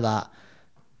after that,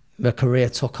 my career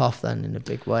took off then in a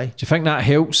big way. Do you think that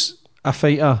helps a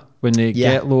fighter when they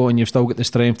get low and you've still got the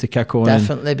strength to kick on?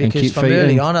 Definitely, because and keep from fighting?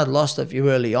 Early on, I'd lost a few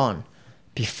early on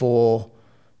before,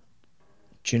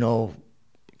 you know,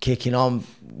 kicking on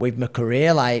with my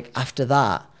career. Like after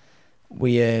that,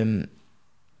 I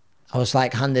was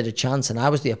like handed a chance, and I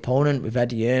was the opponent with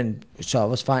Eddie Hearn. So I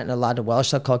was fighting a lad, a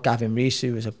Welsh lad called Gavin Rees,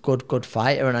 who was a good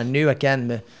fighter, and I knew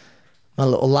again my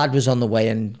little lad was on the way,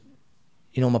 and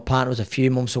you know, my partner was a few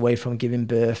months away from giving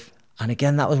birth. And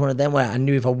again, that was one of them where I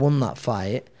knew if I won that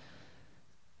fight,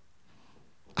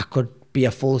 I could be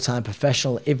a full-time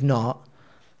professional. If not,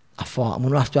 I thought I'm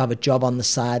going to have a job on the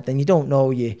side. Then you don't know,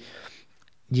 you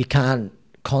can't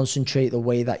concentrate the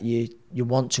way that you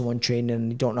want to on training,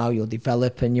 and you don't know how you'll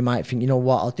develop, and you might think, you know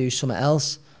what, I'll do something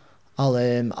else.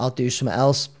 I'll do something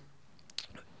else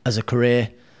as a career.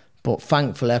 But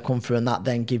thankfully I come through, and that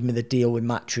then gave me the deal with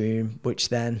Matchroom, which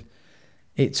then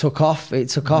it took off. It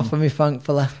took off for me,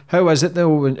 thankfully. How is it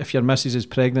though, if your missus is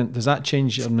pregnant? Does that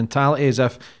change your mentality, as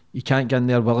if you can't get in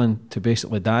there willing to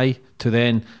basically die, to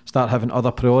then start having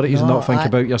other priorities and not think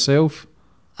about yourself?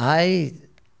 I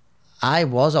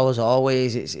was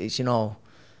always, it's you know,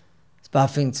 it's a bad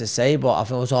thing to say, but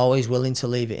I was always willing to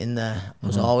leave it in there. I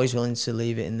was always willing to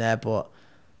leave it in there, but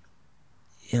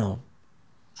you know,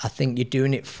 I think you're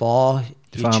doing it for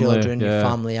your children, your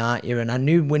family, aren't you? And I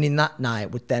knew winning that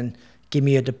night would then give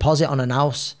me a deposit on an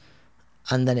house,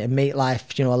 and then it'd make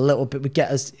life, you know, a little bit, would get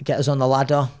us on the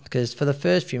ladder, because for the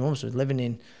first few months I was living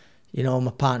in, you know,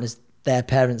 my partner's, her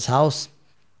parents' house.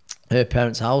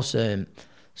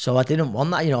 So I didn't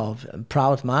want that, you know, a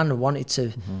proud man. I wanted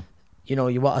to, you know,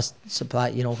 you want to supply,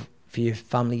 you know, for your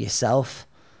family yourself.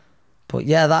 But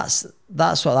yeah, that's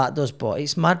what that does. But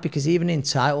it's mad, because even in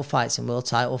title fights, in world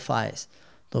title fights,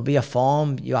 there'll be a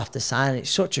form you have to sign. It's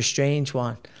such a strange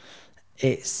one.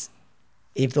 It's,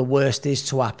 if the worst is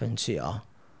to happen to you,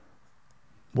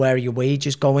 where are your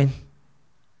wages going?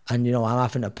 And, you know, I'm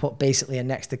having to put basically a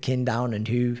next of kin down, and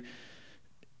who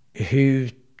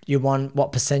you want,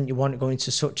 what percent you want going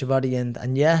to such a body.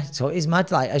 And yeah, so it is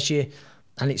mad, like,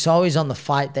 and it's always on the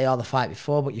fight day or the fight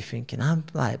before, but you're thinking, I'm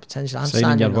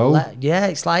signing a letter. Yeah,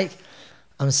 it's like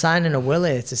I'm signing a will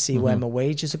here to see where my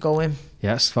wages are going.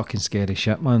 Yeah, it's fucking scary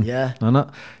shit, man. Yeah. Isn't it?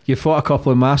 You fought a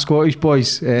couple of my Scottish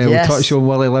boys. Yes. We touched on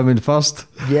Willie Lemon first.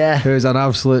 Yeah. Who's an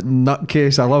absolute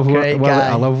nutcase. I love Willie.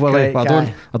 I love Willie. I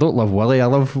don't love Willie. I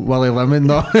love Willie Lemon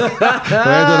though. Whether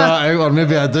that out or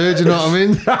maybe I do. Do you know what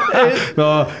I mean?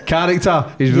 No,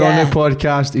 character. He's been on the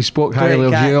podcast. He spoke highly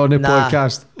of you on the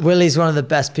podcast. Willie's one of the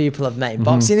best people I've met in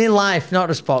boxing, in life, not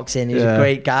just boxing. He's a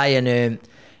great guy, and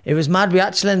it was mad. We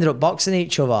actually ended up boxing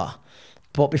each other.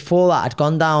 But before that, I'd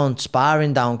gone down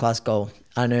sparring down Glasgow,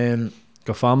 and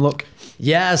Garfamlock.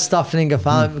 yeah, Stoffing and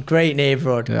Garfamlock, great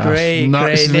neighbourhood, great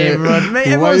neighbourhood. Mate,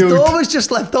 everyone's door was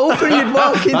just left open. You'd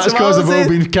walk into. That's because they've all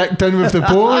been kicked in with the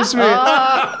police, mate.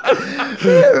 Yeah,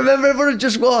 I remember everyone would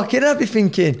just walk in. I'd be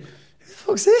thinking, "Who the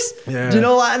fuck's this?" Yeah. Do you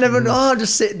know, like, I never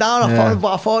just sit down. I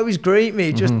thought it was great,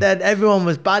 mate. Just that everyone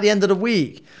was by the end of the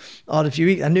week. Or a few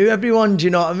weeks, I knew everyone, do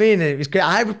you know what I mean? And it was great.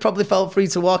 I would probably felt free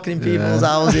to walk in people's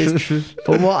houses,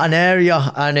 but what an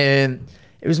area. And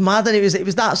it was mad, and it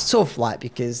was that tough, like,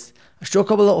 because I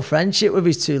struck up a little friendship with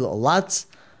his two little lads,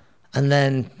 and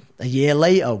then a year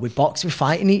later we boxed, we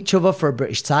fighting each other for a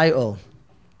British title,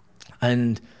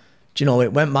 and do you know,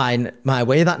 it went my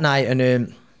way that night,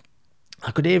 and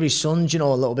I could hear his sons, you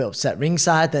know, a little bit upset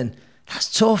ringside, and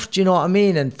that's tough, do you know what I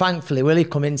mean? And thankfully Willie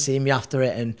come in, see me after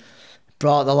it, and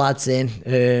brought the lads in,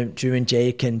 Drew and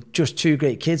Jake, and just two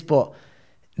great kids. But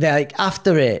they're like,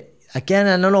 after it, again,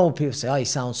 I don't know, people say, oh, he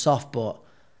sounds soft, but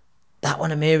that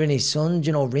when I'm hearing his son,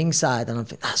 you know, ringside, and I'm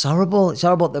thinking, that's horrible. It's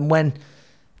horrible. Then when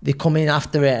they come in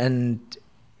after it and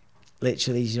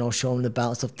literally, you know, show them the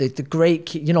belt and stuff, the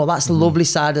great, you know, that's the lovely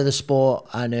side of the sport.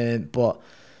 And but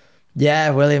yeah,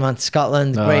 Willie, man,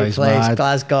 Scotland, great place, mad.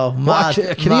 Glasgow, mad.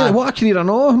 What a career I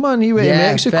know, man. He went to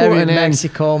Mexico, and then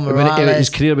Mexico, his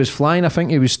career was flying. I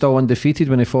think he was still undefeated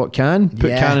when he fought Can. Put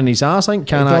Can in his ass. I think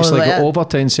Can actually got over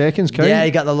 10 seconds. Count. Yeah,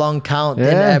 he got the long count,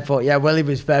 didn't he? But yeah, Willie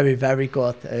was very, very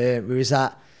good. We was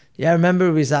at, I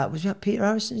remember was we at Peter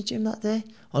Harrison's gym that day?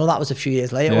 Oh no, that was a few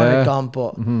years later when it gone,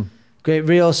 but great,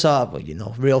 real sort of, you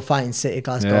know, real fighting city,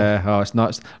 Glasgow. Yeah, oh, it's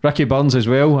nuts. Ricky Burns as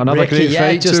well, another great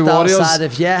fight, just two warriors. Outside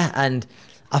of, and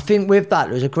I think with that,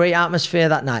 there was a great atmosphere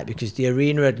that night because the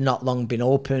arena had not long been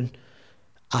open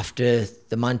after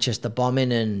the Manchester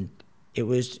bombing, and it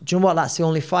was, do you know what, that's the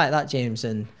only fight, that, James,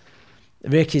 and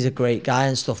Ricky's a great guy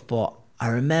and stuff, but I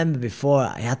remember before,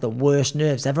 I had the worst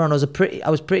nerves. Everyone was I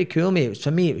was pretty cool, mate.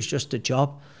 For me, it was just a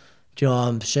job. Do you know,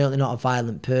 I'm certainly not a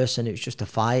violent person. It was just a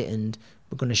fight, and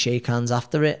we're going to shake hands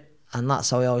after it. And that's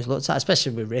how I always looked at it,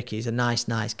 especially with Ricky. He's a nice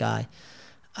guy.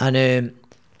 And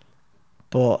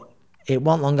but it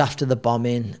wasn't long after the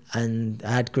bombing, and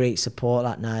I had great support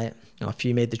that night. You know, a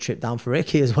few made the trip down for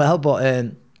Ricky as well. But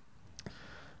I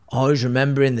always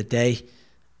remember in the day,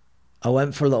 I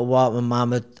went for a little walk. My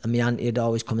mum and my auntie would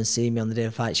always come and see me on the day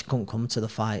of the fight. She couldn't come to the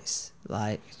fights,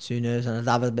 like, sooners, and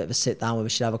I'd have a bit of a sit down with her.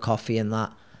 She'd have a coffee and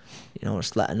that, you know,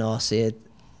 just let her know, see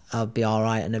I'd be all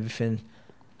right and everything.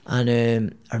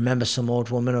 And I remember some old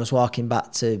woman, I was walking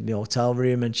back to my hotel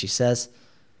room, and she says,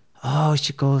 oh,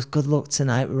 she goes, good luck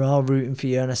tonight, we're all rooting for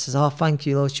you. And I says, oh, thank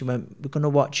you, love. She went, we're going to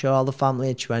watch you, all the family.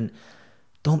 And she went,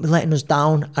 don't be letting us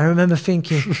down. I remember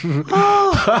thinking,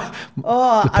 I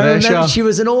remember she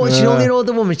was she's only an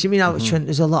older woman. She she went,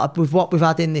 there's a lot of, with what we've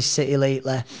had in this city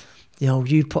lately, you know,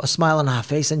 you put a smile on her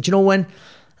face. And do you know when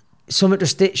something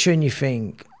just hits you and you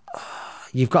think,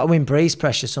 you've got to embrace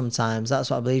pressure sometimes. That's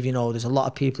what I believe, you know. There's a lot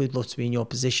of people who'd love to be in your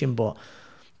position, but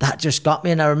that just got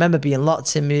me. And I remember being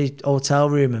locked in my hotel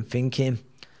room and thinking,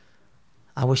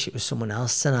 I wish it was someone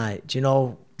else tonight. Do you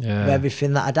know, with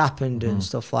everything that had happened and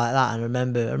stuff like that. And I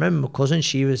remember my cousin,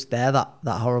 she was there that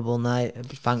horrible night.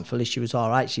 Thankfully, she was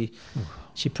all right. She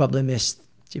probably missed,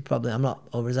 I'm not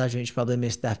over-exaggerating, she probably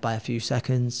missed death by a few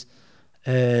seconds.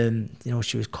 You know,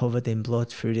 she was covered in blood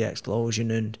through the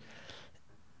explosion, and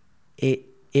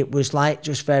it was like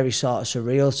just very sort of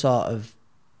surreal, sort of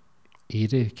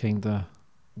eerie, kind of.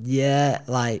 Yeah,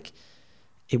 like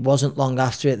it wasn't long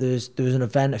after it. There was an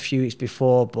event a few weeks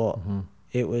before, but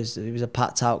it was a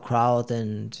packed out crowd,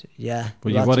 and yeah.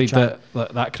 Were you worried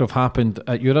that could have happened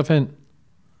at your event?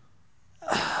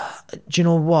 Do you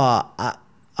know what?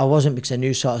 I wasn't, because I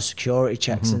knew sort of security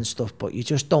checks and stuff, but you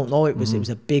just don't know. It was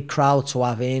a big crowd to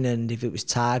have in, and if it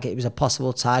was a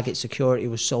possible target, security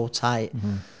was so tight.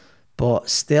 But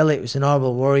still, it was an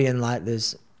horrible worry, and like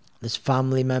there's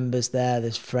family members there,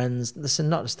 there's friends. Listen,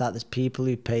 not just that, there's people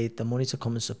who paid the money to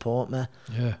come and support me.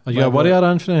 Yeah. Are you a worrier,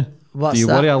 Anthony? What's Do you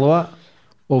worry a lot?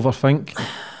 Overthink?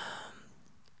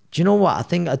 Do you know what? I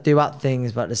think I do at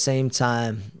things, but at the same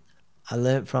time, I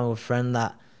learnt from a friend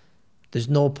that there's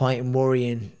no point in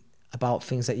worrying about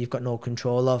things that you've got no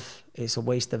control of. It's a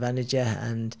waste of energy,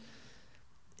 and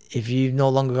if you've no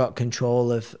longer got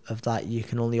control of that, you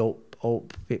can only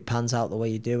hope it pans out the way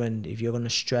you do. And if you're going to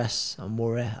stress and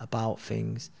worry about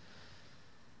things,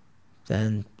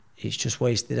 then it's just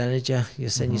wasted energy. You're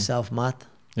sending yourself mad.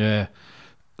 Yeah.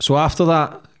 So after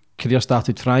that, career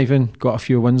started thriving, got a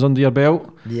few wins under your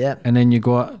belt. Yeah. And then you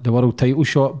got the world title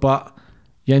shot, but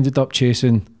you ended up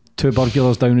chasing 2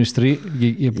 burglars down the street.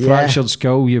 You fractured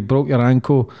skull, you broke your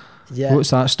ankle. Yeah. What's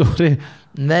that story?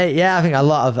 Mate, yeah, I think a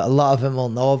lot of them will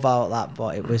know about that,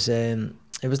 but it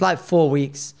was like 4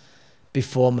 weeks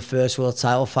before my first world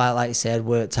title fight. Like I said,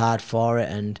 worked hard for it,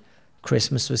 and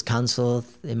Christmas was cancelled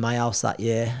in my house that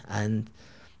year. And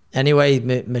anyway,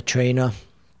 my trainer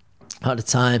at the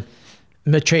time,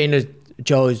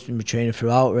 Joe's been my trainer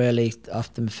throughout, really,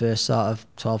 after my first sort of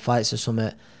 12 fights or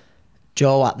something.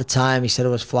 Joe at the time, he said I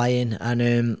was flying,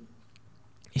 and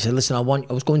he said, listen, I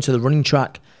was going to the running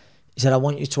track. He said, I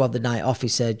want you to have the night off. He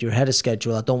said, you're ahead of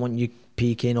schedule. I don't want you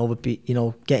peaking,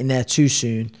 getting there too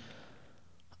soon.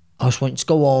 I just want you to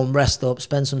go home, rest up,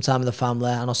 spend some time with the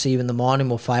family, and I'll see you in the morning.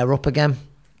 We'll fire up again.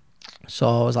 So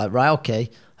I was like, right, okay.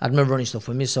 I had my running stuff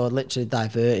with me, so I literally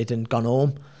diverted and gone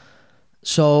home.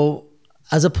 So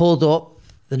as I pulled up,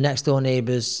 the next door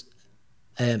neighbour's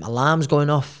alarm's going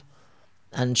off.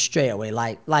 And straight away,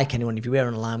 like anyone, if you hear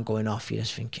an alarm going off, you're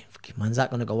just thinking, when's that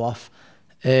going to go off?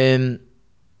 And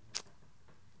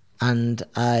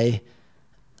I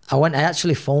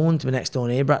actually phoned my next door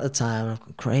neighbour at the time. I've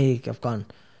gone, Craig,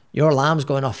 your alarm's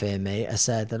going off here, mate. I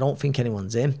said, I don't think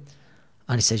anyone's in.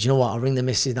 And he said, you know what, I'll ring the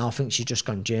missus now. I think she's just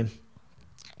gone gym.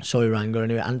 So he rang her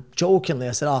anyway. And jokingly,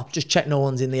 I said, oh, just check no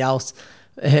one's in the house.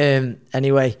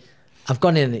 Anyway, I've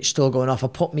gone in and it's still going off. I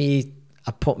put me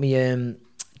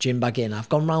gym bag in. I've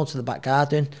gone round to the back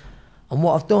garden. And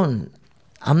what I've done,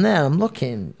 I'm there, I'm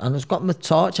looking, and I've got my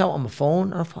torch out on my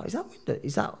phone. And I thought, is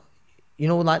that,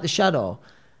 like the shadow?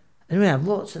 Anyway, I've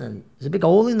looked and then there's a big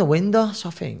hole in the window. So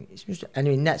I think,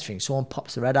 anyway, next thing, someone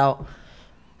pops the red out.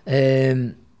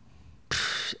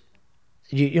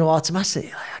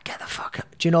 Automatically, like, get the fuck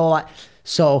up.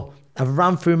 So I've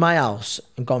ran through my house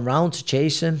and gone round to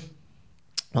chase him.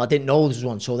 Well, I didn't know there was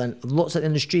one. So then I looked at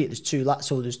in the street, there's 2 lads,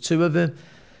 so there's 2 of them.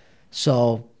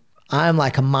 So I'm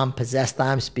like a man possessed.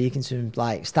 I'm speaking to him,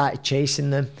 like, started chasing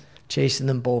them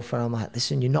both. And I'm like,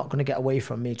 listen, you're not going to get away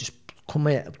from me. Just come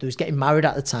here. He was getting married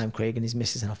at the time, Craig and his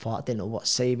missus. And I thought, I didn't know what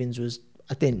savings was.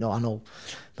 I know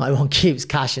not everyone keeps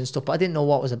cash and stuff, but I didn't know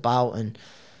what it was about. And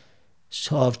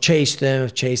so I've chased them.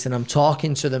 I'm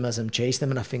talking to them as I'm chasing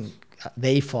them. And I think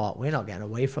they thought, we're not getting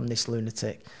away from this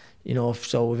lunatic.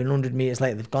 So within 100 metres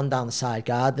later, they've gone down the side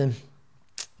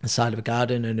of a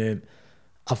garden, and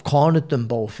I've cornered them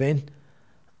both in.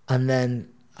 And then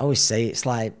I always say, it's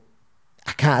like,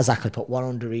 I can't exactly put one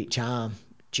under each arm.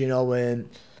 Do you know,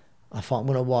 I thought, I'm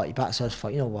going to walk you back. So I just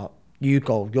thought, you know what, you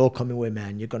go, you're coming with me,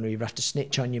 and you're going to either have to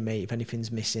snitch on your mate if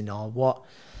anything's missing or what.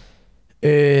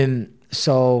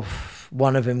 So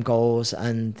one of them goes,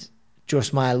 and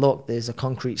just my luck, there's a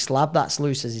concrete slab that's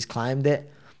loose as he's climbed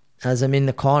it. As I'm in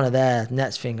the corner there,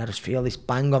 next thing, I just feel this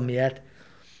bang on my head.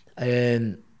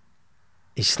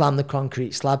 He slammed the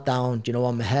concrete slab down,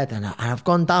 on my head. And I've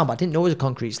gone down, but I didn't know it was a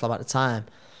concrete slab at the time.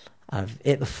 I've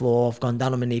hit the floor, I've gone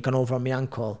down on my knee, gone over on my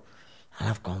ankle. And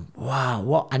I've gone, wow,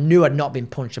 what? I knew I'd not been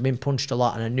punched. I've been punched a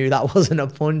lot, and I knew that wasn't a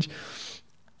punch.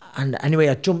 And anyway,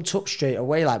 I jumped up straight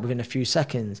away, like within a few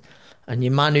seconds. And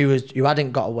your man who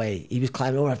hadn't got away, he was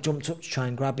climbing over. I've jumped up to try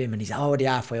and grab him, and he's already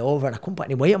halfway over, and I couldn't put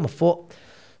any weight on my foot.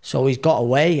 So he's got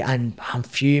away, and I'm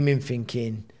fuming,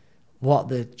 thinking,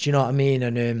 do you know what I mean?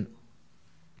 And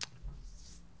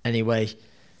anyway,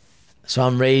 so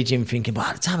I'm raging, thinking, but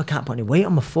at the time I can't put any weight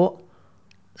on my foot.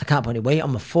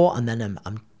 And then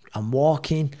I'm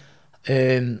walking.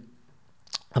 I'm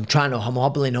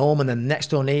hobbling home, and then the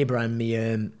next door neighbour and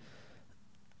me,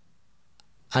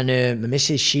 my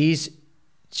missus, she's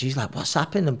like, what's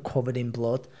happened? I'm covered in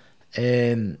blood.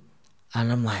 And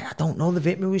I'm like, I don't know, the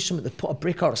victim was something. They put a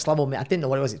brick or a slab on me. I didn't know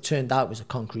what it was. It turned out it was a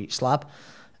concrete slab.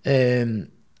 I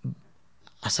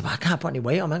said, but I can't put any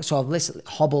weight on me. So I've literally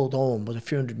hobbled home, was a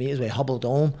few hundred metres away, hobbled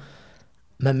home.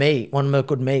 My mate, one of my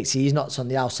good mates, he's knocks on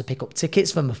the house to pick up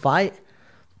tickets for my fight.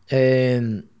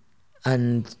 And,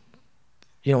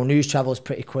 news travels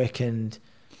pretty quick, and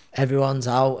everyone's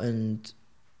out, and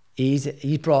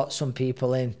he brought some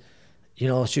people in.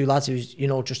 2 lads who's,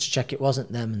 just to check it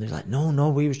wasn't them. And they're like, no,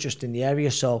 we was just in the area.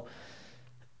 So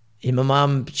my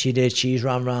mum, she's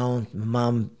ran round. My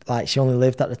mum, like, she only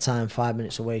lived at the time 5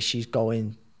 minutes away. She's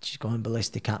going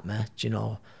ballistic at me,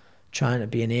 trying to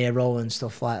be an hero and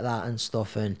stuff like that and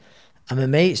stuff. And my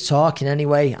mate's talking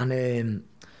anyway, and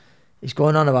he's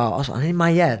going on about us. And in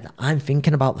my head, I'm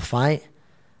thinking about the fight.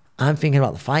 I'm thinking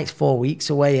about the fight's 4 weeks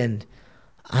away, and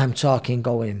I'm talking,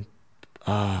 going,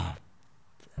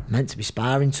 meant to be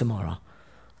sparring tomorrow.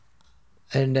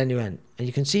 And then he went, and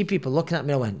you can see people looking at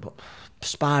me. I went, but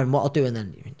sparring, what I'll do? And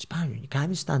then he went, sparring, you can't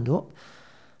even stand up.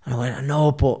 And I went, I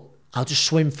know, but I'll just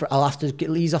swim for, I'll have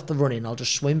to ease off the running. I'll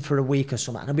just swim for a week or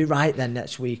something. And I'll be right then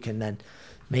next week. And then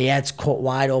my head's cut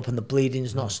wide open, the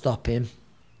bleeding's not stopping.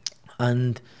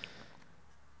 And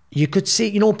you could see,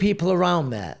 you know, people around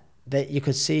there, that you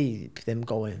could see them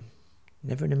going,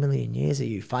 never in a million years are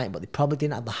you fighting, but they probably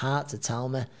didn't have the heart to tell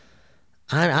me.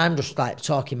 I'm just like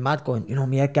talking mad, going, you know,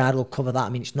 my head guard will cover that. I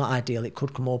mean, it's not ideal. It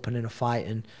could come open in a fight.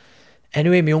 And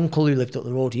anyway, my uncle who lived up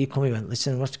the road, he come, he went,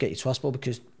 listen, we have to get you to hospital,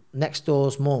 because next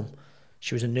door's mum,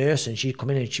 she was a nurse, and she'd come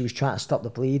in and she was trying to stop the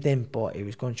bleeding, but he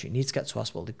was going, you need to get to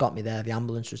hospital. They got me there. The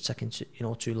ambulance was taking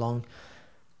too long.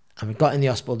 And we got in the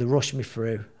hospital, they rushed me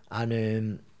through,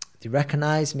 and they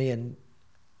recognised me. And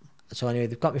so anyway,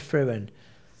 they've got me through, and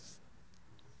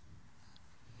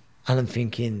I'm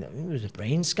thinking, it was a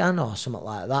brain scan or something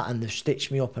like that, and they've stitched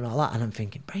me up and all that, and I'm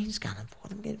thinking, brain scan?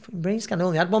 What am I getting from brain scan? I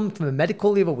only had one from a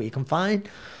medical the other week, I'm fine.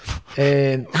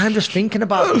 I'm just thinking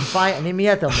about the fight, and in my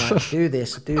head I'm like, do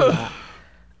this, do that.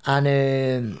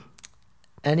 And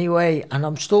anyway, and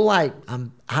I'm still like,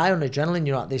 I'm high on adrenaline,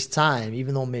 you know, at this time,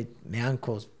 even though my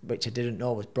ankles, which I didn't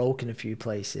know, was broken a few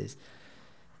places.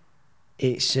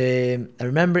 It's, I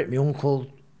remember it, my uncle,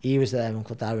 he was there, my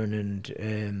Uncle Darren,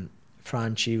 and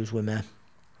Fran, she was with me,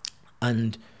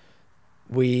 and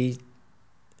the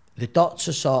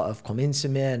doctor sort of come into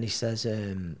me, and he says,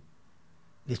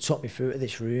 they took me through to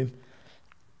this room.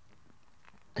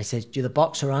 I said, you're the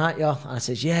boxer, aren't you? And I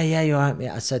said, yeah, you're right, mate.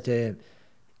 I said,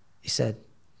 he said,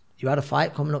 you had a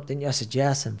fight coming up, didn't you? I said,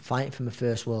 yes, I'm fighting for my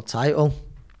first world title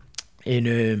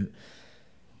in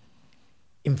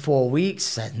 4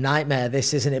 weeks. I said, nightmare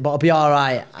this, isn't it? But I'll be all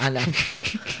right. And,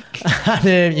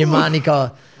 and your man, he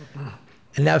go,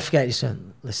 and never forget, he said,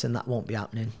 listen, that won't be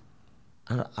happening.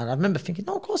 And I remember thinking,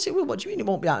 no, of course it will. What do you mean it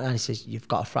won't be happening? And he says, you've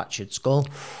got a fractured skull.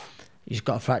 You've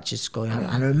got a fractured skull. And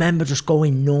I remember just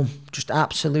going numb, just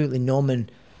absolutely numb,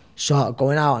 and sort of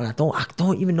going out. And I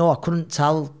don't even know, I couldn't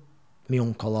tell my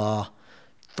uncle or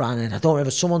Fran, and I don't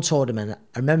remember, someone told him, and I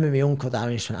remember my uncle there,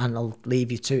 and he said, and I'll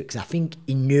leave you to it, because I think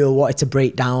he knew I wanted to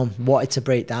break down,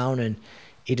 and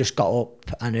he just got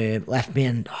up and left me,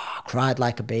 and I cried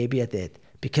like a baby, I did.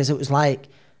 Because it was like,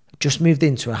 just moved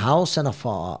into a house, and I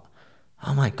thought,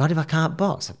 oh my God, if I can't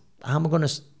box, how am I going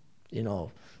to, you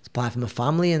know, supply for my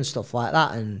family and stuff like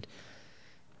that? And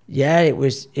yeah, it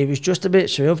was just a bit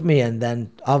surreal for me. And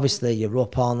then obviously you're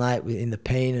up all night in the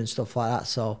pain and stuff like that.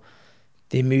 So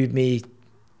they moved me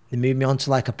onto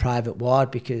like a private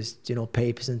ward, because, you know,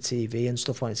 papers and TV and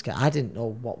stuff wanted to get. I didn't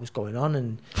know what was going on,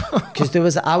 and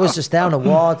because I was just there on a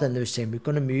ward, and they were saying, we're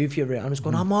going to move you. And I was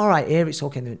going, I'm all right here, it's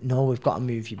okay. And they went, no, we've got to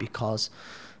move you, because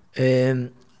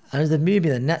and as they moved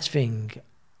me, the next thing,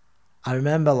 I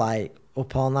remember like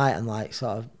up all night and like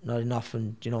sort of nodding off,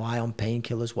 and, you know, high on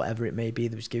painkillers, whatever it may be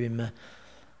they was giving me.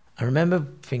 I remember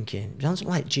thinking, it was on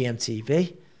something like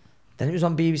GMTV, then it was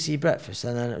on BBC Breakfast,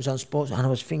 and then it was on Sports, and I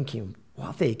was thinking, what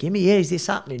have they give me here? Is this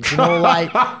happening? Do you know,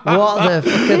 like, what the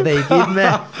fuck have they give me?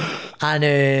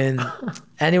 And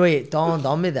anyway, it dawned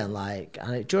on me then, like,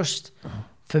 and it just,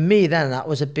 for me then, that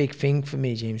was a big thing for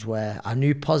me, James, where I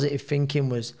knew positive thinking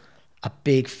was a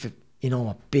big, you know,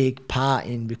 a big part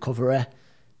in recovery.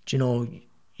 Do you know,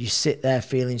 you sit there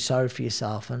feeling sorry for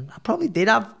yourself, and I probably did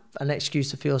have an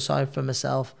excuse to feel sorry for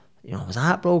myself. You know, I was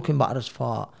heartbroken, but I just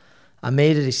thought, I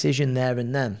made a decision there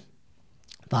and then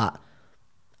that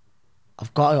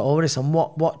I've got to get over this. And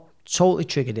what totally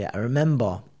triggered it, I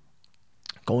remember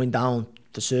going down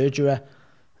for surgery,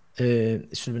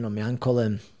 this would have been on my ankle,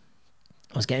 and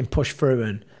I was getting pushed through,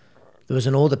 and there was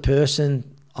an older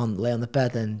person lay on the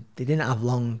bed, and they didn't have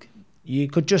long. You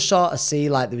could just sort of see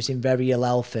like they was in very ill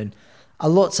health, and I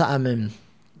looked at him, and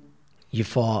I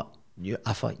thought, you're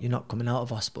not coming out of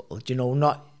hospital, you know,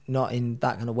 not in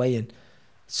that kind of way, and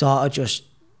sort of just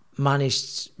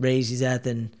managed to raise his head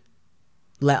and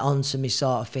let on to me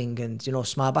sort of thing, and, you know,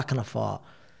 smile back, and I thought,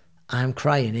 I'm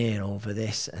crying here over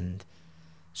this, and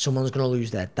someone's going to lose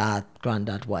their dad,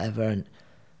 granddad, whatever, and,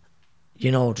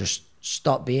 you know, just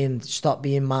stop being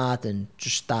mad and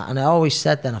just start. And I always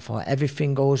said then, I thought,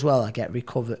 everything goes well, I get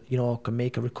recovered, you know, I can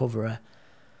make a recovery,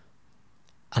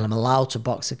 and I'm allowed to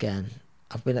box again.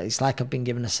 It's like I've been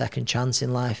given a second chance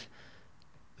in life.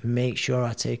 Make sure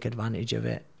I take advantage of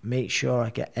it. Make sure I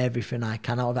get everything I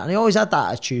can out of it. And I always had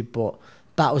that attitude, but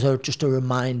that was just a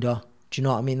reminder. Do you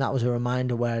know what I mean? That was a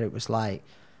reminder where it was like,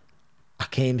 I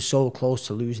came so close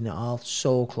to losing it all,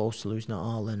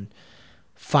 and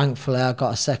thankfully I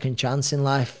got a second chance in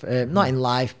life. Not in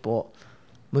life, but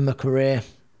with my career.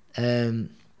 And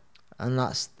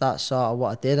that's sort of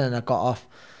what I did. And I got off.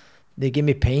 They gave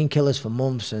me painkillers for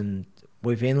months, and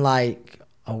within like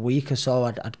a week or so,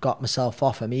 I'd got myself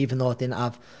off them, even though I didn't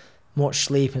have much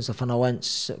sleep and stuff. And I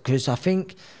went, because I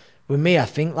think with me, I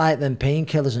think like them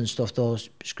painkillers and stuff, those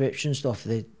prescription stuff,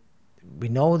 we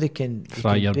know they can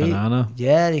fry your banana.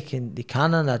 Yeah, they can,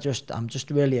 and I'm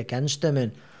just really against them.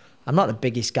 And I'm not the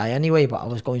biggest guy anyway, but I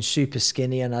was going super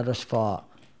skinny, and I just thought,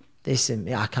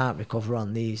 I can't recover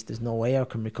on these. There's no way I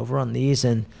can recover on these,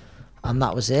 and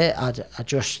that was it.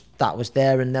 That was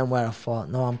there and then where I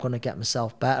thought, no, I'm going to get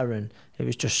myself better, and it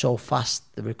was just so fast,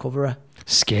 the recovery.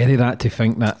 Scary that, to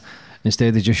think that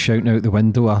instead of just shouting out the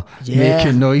window or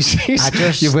making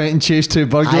noises, you went and chased two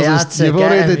burglars. You've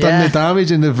already done the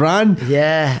damage and they've ran.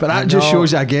 Yeah. But that just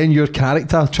shows, again, your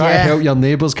character. Try to help your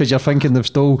neighbours because you're thinking they've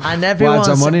stole loads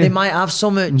of money. They might have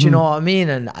something, do you know what I mean?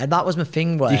 And that was my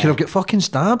thing. Where you could have got fucking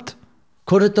stabbed.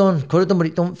 Could have done, but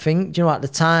it don't think, do you know, at the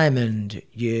time, and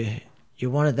you're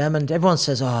one of them, and everyone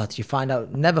says, oh, did you find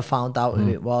out? Never found out who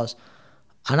it was.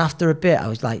 And after a bit, I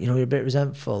was like, you know, you're a bit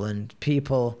resentful, and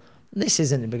people, this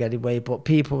isn't a big-headed way, but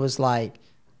people was like,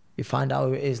 you find out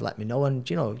who it is, let me know. And,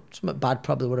 you know, something bad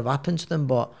probably would have happened to them,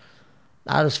 but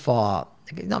I just thought,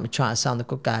 not me trying to sound the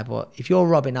good guy, but if you're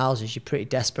robbing houses, you're pretty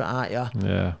desperate, aren't you?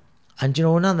 Yeah. And, you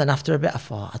know, and then after a bit, I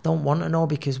thought, I don't want to know,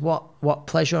 because what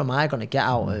pleasure am I going to get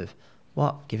out of?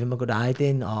 What, give him a good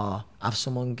hiding, or have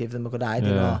someone give them a good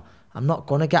hiding, or I'm not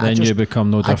going to get... Then you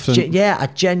become no different. I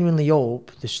genuinely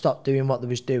hope they stopped doing what they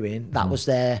was doing. That was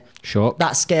their... shock.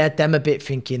 That scared them a bit,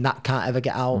 thinking that can't ever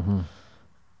get out.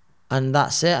 And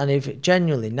that's it. And if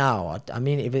genuinely now, I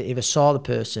mean, if I saw the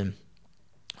person,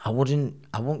 I wouldn't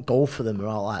go for them or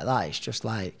all like that. It's just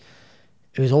like,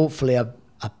 it was hopefully a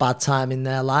bad time in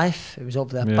their life. It was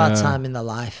hopefully a bad time in their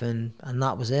life, and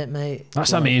that was it, mate.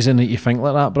 That's amazing that you think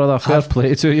like that, brother. Fair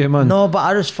play to you, man. No, but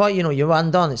I just thought, you know, your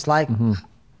hand on, it's like,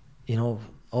 you know,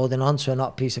 holding on to a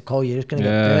hot piece of coal, you're just going to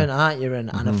get burnt, aren't you?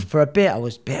 And for a bit, I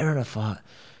was bitter, and I thought,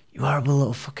 you horrible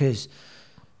little fuckers.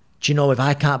 Do you know, if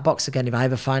I can't box again, if I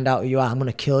ever find out who you are, I'm going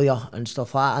to kill you and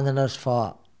stuff like that. And then I just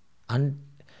thought, and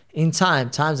in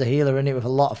time's a healer, innit, with a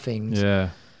lot of things. Yeah.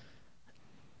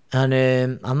 And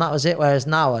that was it. Whereas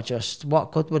now,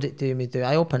 what good would it do me?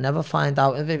 I hope I never find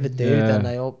out. If I do, then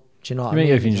I hope, do you know what I mean?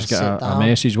 If you can just get a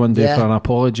message one day for an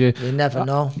apology. You never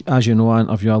know. As you know, I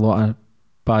interview a lot of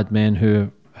bad men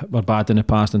who were bad in the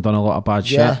past and done a lot of bad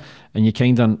shit.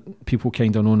 And people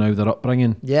kind of know now their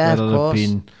upbringing. Yeah, whether of course.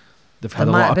 They've had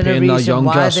a lot of pain, they're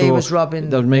younger, so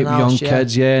there might be young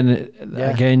kids, and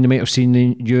again, they might have seen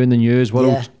you in the news,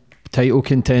 world title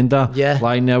contender,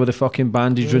 lying there with a fucking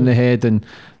bandage around the head, and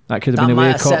that could have been a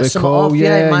wake-up call. And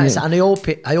I hope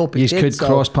it did. You could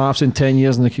cross paths in 10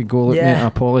 years and they could go, look, mate, I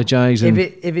apologise. If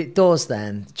it does,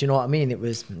 then, do you know what I mean? It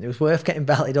was worth getting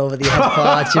belted over the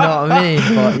head for, do you know what I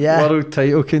mean? But yeah. World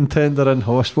title contender in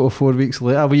hospital 4 weeks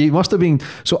later. Well, you must have been...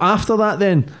 So after that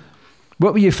then,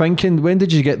 what were you thinking? When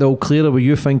did you get the all clear? Or were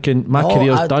you thinking, my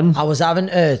career's done? I was having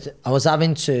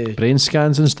to... Brain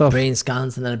scans and stuff? Brain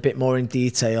scans, and then a bit more in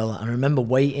detail. I remember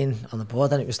waiting on the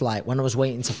board, and it was like, when I was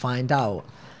waiting to find out,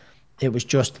 it was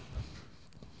just,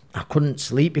 I couldn't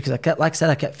sleep, because I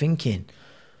kept thinking,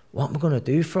 what am I going to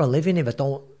do for a living if I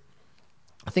don't...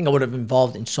 I think I would have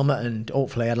involved in something, and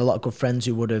hopefully I had a lot of good friends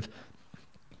who would have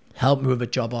helped me with a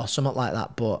job or something like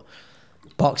that. But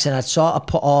boxing, I'd sort of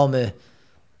put all my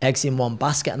eggs in one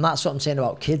basket, and that's what I'm saying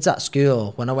about kids at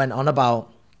school. When I went on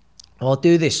about, I'll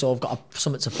do this, so I've got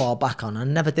something to fall back on. I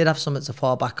never did have something to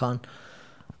fall back on.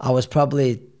 I was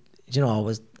probably, you know, I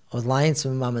was lying to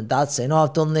my mum and dad, saying, oh,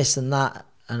 I've done this and that,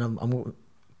 and I'm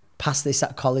past this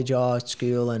at college or at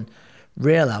school. And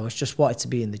really, I was just wanted to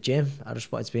be in the gym. I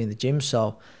just wanted to be in the gym.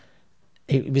 So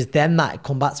it was then that it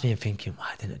come back to me and thinking,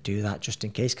 why didn't I do that just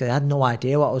in case? Because I had no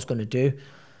idea what I was going to do.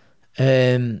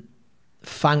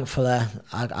 Thankfully,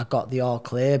 I got the all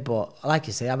clear. But like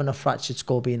you say, having a fractured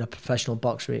skull, being a professional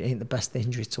boxer, it ain't the best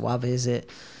injury to have, is it?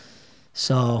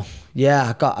 So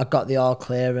yeah, I got the all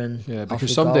clear, and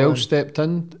because somebody else stepped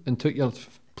in and took your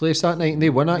place that night, and they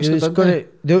won actually.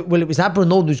 Well, it was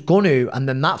Abronald who's going to, and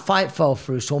then that fight fell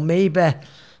through. So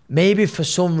maybe for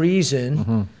some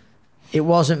reason it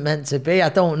wasn't meant to be. I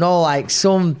don't know, like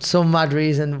some mad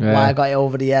reason why I got it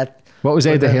over the head. What was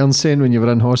Eddie Hearn saying when you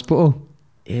were in hospital?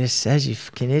 He just says, you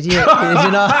fucking idiot.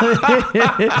 You know? It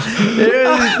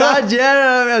was bad,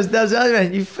 yeah.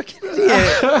 You fucking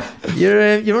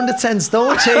idiot. You're under 10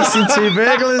 stone chasing two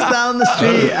burglars down the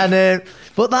street. And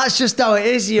but that's just how it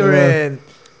is. You're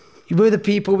we're the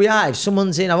people we are. If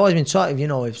someone's in, I've always been taught,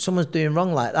 if someone's doing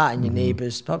wrong like that and your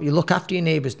neighbours, you look after your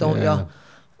neighbours, don't you?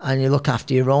 And you look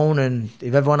after your own, and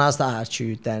if everyone has that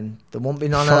attitude, then there won't be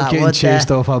none of that. Getting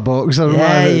chased off a boxer,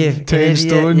 man, 10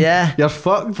 stone. Yeah, you're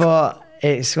fucked. But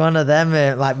it's one of them,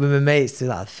 like with my mates, do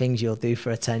like things you'll do for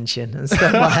attention and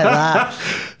stuff like that.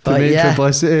 To make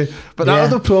publicity. But that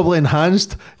would have probably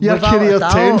enhanced your career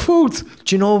tenfold.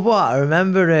 Do you know what? I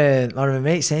remember one of my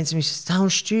mates saying to me, he says, how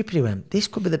stupid. He went, this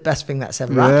could be the best thing that's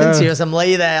ever happened to you. As I'm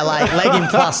laying there, like, leg in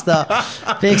plaster,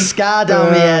 big scar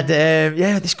down my head.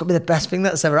 This could be the best thing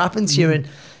that's ever happened to you. And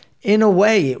in a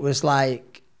way, it was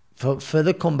like, for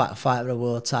the comeback fight for the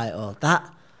world title, that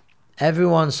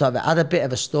everyone sort of had a bit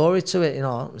of a story to it,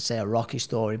 I wouldn't say a Rocky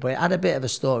story, but it had a bit of a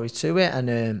story to it, and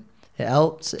it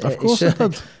helped. Of course it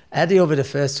did. Eddie will be the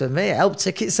first to admit, it helped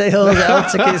ticket sales, a lot.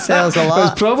 It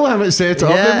was probably him that set it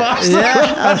up, the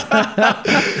bastard.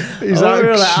 He's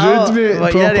that shrewd,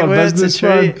 mate, proper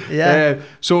businessman. Yeah.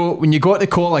 So when you got the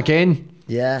call again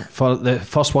for the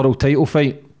first world title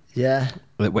fight that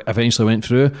eventually went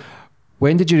through,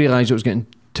 when did you realise it was getting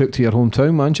took to your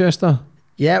hometown, Manchester?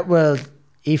 Yeah, well,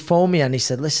 he phoned me and he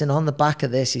said, listen, on the back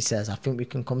of this, he says, I think we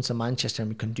can come to Manchester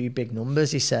and we can do big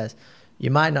numbers. He says, you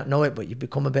might not know it, but you've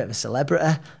become a bit of a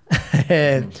celebrity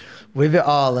with it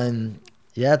all. And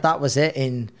yeah, that was it.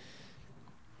 In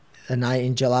the night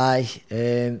in July,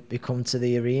 we come to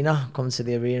the arena.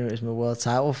 It was my world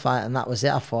title fight, and that was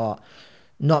it. I thought,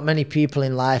 not many people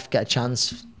in life get a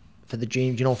chance for the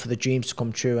dreams, for the dreams to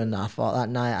come true. And I thought that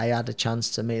night I had a chance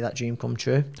to make that dream come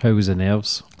true. How was the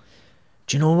nerves?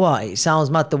 Do you know what? It sounds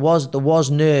mad. There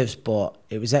was nerves, but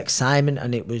it was excitement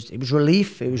and it was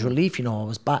relief. It was relief, I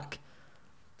was back.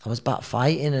 I was back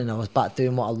fighting and I was back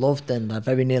doing what I loved, and I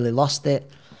very nearly lost it.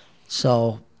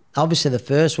 So obviously the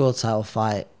first world title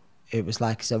fight, it was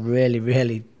like it's a really,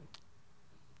 really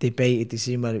debated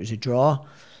decision whether it was a draw.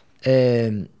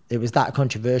 It was that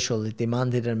controversial. They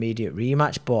demanded an immediate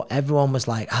rematch, but everyone was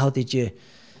like, how did you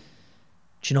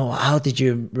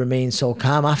remain so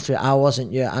calm after it? How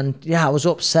wasn't you? And yeah, I was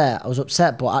upset,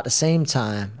 but at the same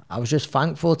time, I was just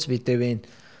thankful to be doing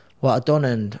what I'd done.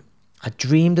 And I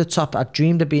dreamed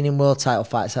of being in world title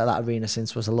fights at that arena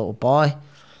since I was a little boy.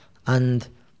 And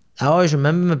I always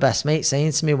remember my best mate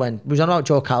saying to me when we was on about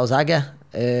Joe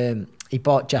Calzaghe, he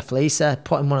bought Jeff Lacey,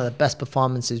 put in one of the best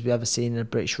performances we've ever seen in a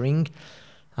British ring.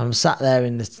 And I'm sat there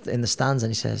in the stands,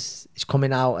 and he says, he's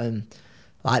coming out, and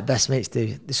like best mates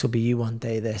do, this will be you one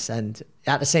day, this. And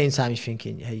at the same time, you're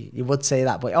thinking, hey, you would say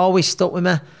that, but it always stuck with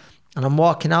me. And I'm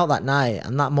walking out that night,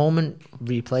 and that moment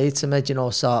replayed to me,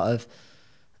 sort of,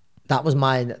 that was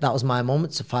my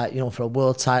moment to fight, for a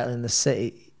world title in the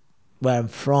city where I'm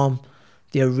from,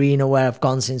 the arena where I've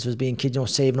gone since I was being a kid,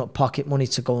 saving up pocket money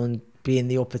to go and be in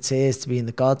the upper tiers, to be in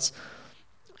the gods.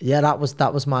 Yeah, that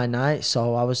was my night.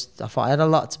 So I thought I had a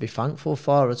lot to be thankful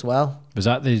for as well. Was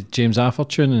that the James Arthur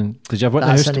tune? And did you have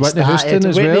Whitney Houston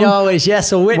as Whitney well? Always, yeah.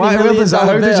 So Whitney, how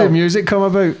did your music come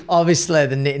about? Obviously,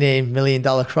 the nickname $1 Million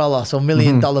Crolla, so $1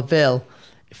 Million Bill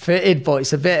fitted, but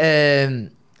it's a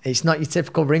bit. It's not your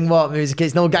typical ring walk music.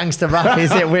 It's no gangster rap,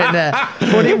 is it, Whitney?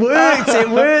 But it worked. It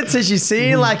worked, as you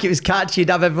see. Like, it was catchy. You'd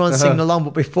have everyone singing along.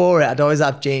 But before it, I'd always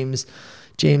have James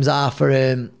Arthur,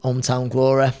 Hometown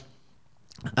Glory.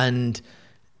 And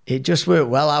it just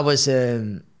worked well. I was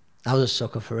a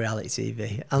sucker for reality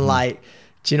TV, and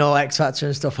X Factor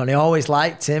and stuff. And I always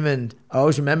liked him, and I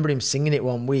always remember him singing it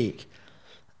one week.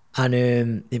 And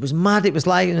it was mad. It was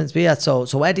like it to be had. So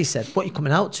Eddie said, "What are you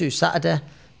coming out to Saturday?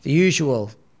 The usual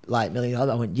 $1 million."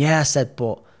 I went, "Yeah." I said,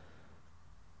 "But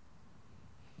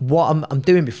what I'm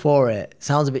doing before it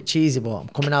sounds a bit cheesy, but I'm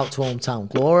coming out to Hometown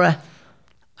Glory."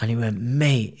 And he went,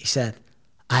 "Mate," he said,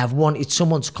 "I have wanted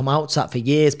someone to come out to that for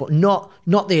years, but not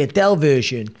the Adele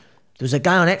version. There was a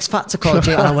guy on X Factor called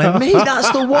Jay," and I went, "Mate,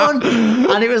 that's the one."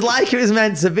 And it was like it was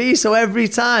meant to be. So every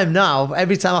time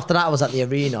after that I was at the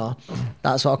arena,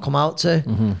 that's what I come out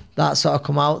to. That's what I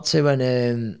come out to.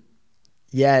 And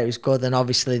yeah, it was good. And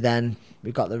obviously then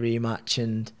we got the rematch,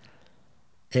 and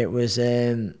it was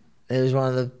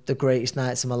one of the greatest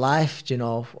nights of my life,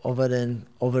 other than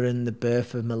the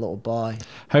birth of my little boy.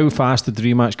 How fast did the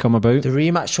rematch come about? The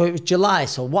rematch, so it was July.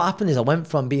 So what happened is I went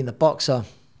from being the boxer,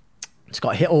 just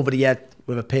got hit over the head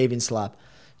with a paving slab,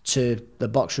 to the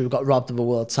boxer who got robbed of a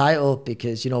world title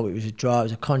because, it was a draw. It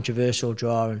was a controversial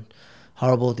draw and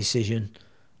horrible decision.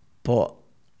 But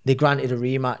they granted a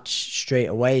rematch straight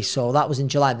away. So that was in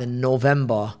July. Then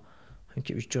November, I think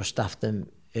it was just after...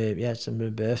 it's my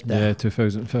birthday. Yeah,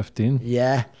 2015.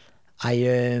 Yeah, I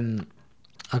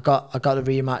got the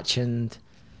rematch, and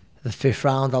the 5th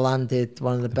round, I landed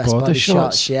one of the best body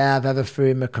shots I've ever threw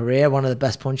in my career. One of the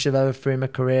best punches I've ever threw in my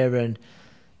career. And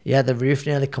yeah, the roof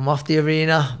nearly come off the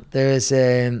arena. There's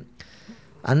and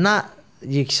that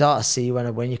you sort of see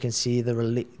when you can see the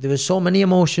relief. There was so many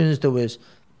emotions. There was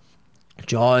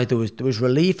joy. There was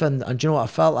relief, and you know what I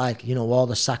felt like? You know, all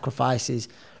the sacrifices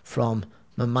from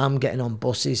my mum getting on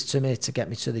buses to me to get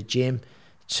me to the gym,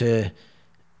 to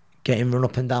getting run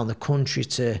up and down the country,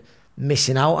 to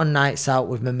missing out on nights out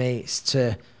with my mates,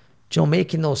 to, you know,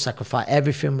 making those sacrifices.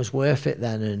 Everything was worth it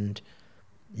then. And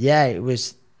yeah, it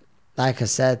was, like I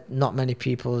said, not many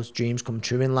people's dreams come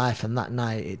true in life, and that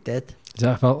night it did. Is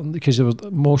that felt because there was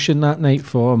emotion that night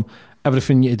from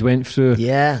everything you had went through?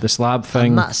 Yeah, the slab thing,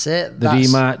 and that's it. The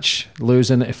rematch,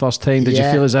 losing it the first time. Did you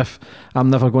feel as if I'm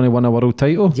never going to win a world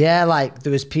title? Yeah, like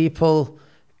there was people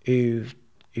who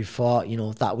thought, you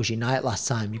know, that was your night last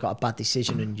time. You got a bad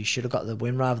decision and you should have got the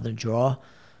win rather than draw.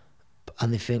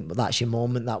 And they think, well, that's your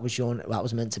moment. That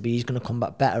was meant to be. He's going to come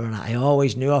back better. And I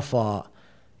always knew. I thought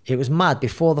it was mad.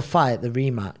 Before the fight, the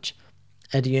rematch,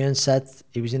 Eddie Hearn said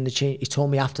he was in the change. He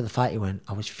told me after the fight, he went,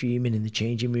 I was fuming in the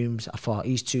changing rooms. I thought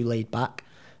he's too laid back.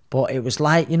 But it was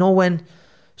like, you know, when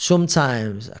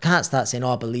sometimes I can't start saying,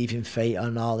 oh, I believe in fate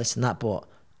and all this and that, but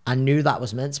I knew that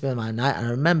was meant to be my night. And I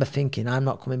remember thinking, I'm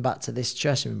not coming back to this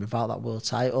dressing room without that world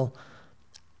title.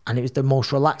 And it was the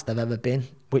most relaxed I've ever been,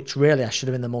 which really I should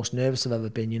have been the most nervous I've ever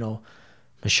been. You know,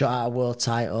 my shot at a world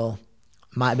title,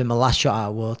 might have been my last shot at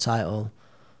a world title,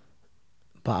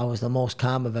 but I was the most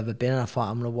calm I've ever been. And I thought,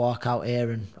 I'm going to walk out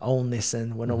here and own this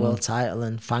and win a world title.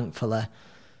 And thankfully,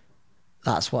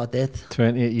 that's what I did.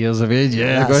 28 years of age,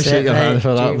 yeah. Go shake your hand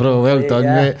for that, bro. Well done,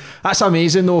 mate. That's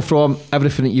amazing, though, from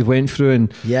everything that you've went through.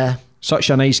 And such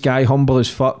a nice guy, humble as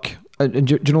fuck. And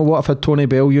do you know what? I've had Tony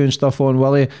Bellew and stuff on,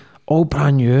 Willie. All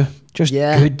brand new. Just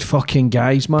good fucking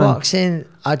guys, man. Boxing,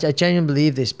 I genuinely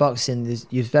believe this. Boxing,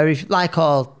 you're very, like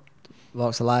all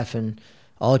walks of life and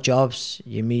all jobs,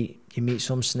 you meet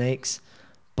some snakes,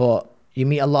 but you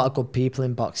meet a lot of good people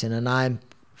in boxing. And I'm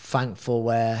thankful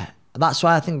that's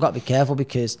why I think I've got to be careful,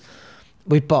 because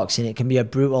with boxing, it can be a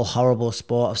brutal, horrible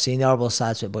sport. I've seen the horrible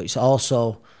sides to it, but it's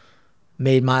also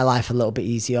made my life a little bit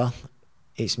easier.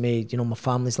 It's made, you know, my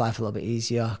family's life a little bit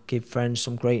easier, give friends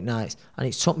some great nights. And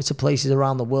it's took me to places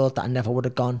around the world that I never would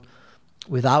have gone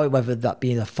without it, whether that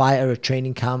being a fighter, a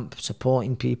training camp,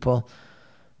 supporting people.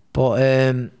 But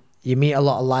you meet a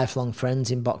lot of lifelong friends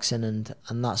in boxing, and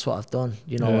that's what I've done,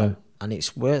 you know. And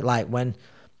it's weird, like when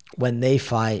they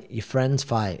fight, your friends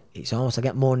fight, it's almost, I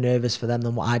get more nervous for them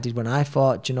than what I did when I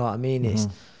fought. Do you know what I mean? It's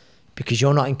because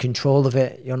you're not in control of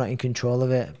it. You're not in control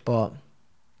of it. But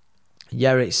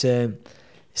yeah, it's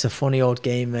a funny old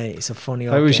game, mate. It's a funny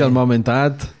old game. How was your mum and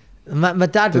dad? My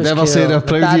dad was cool. Did they ever say they're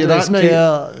proud of you that night?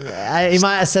 Cool. He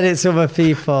might have said it to other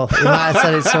people. He might have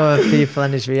said it to other people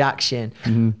and his reaction.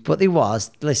 But he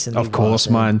was. Listen, of course,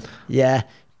 man. Yeah.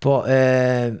 But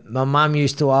my mum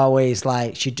used to always,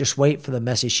 like, she'd just wait for the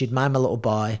message. She'd mind my little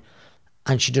boy,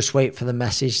 and she'd just wait for the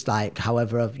message, like,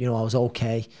 however, you know, I was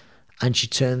okay. And she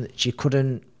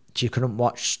couldn't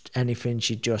watch anything.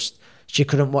 She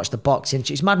couldn't watch the boxing.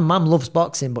 She's mad. Mum loves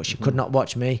boxing, but she could not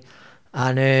watch me.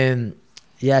 And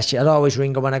I'd always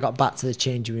ring her when I got back to the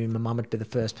changing room. My mum would be the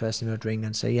first person who would ring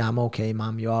and say, yeah, I'm okay,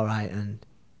 Mum, you all right? And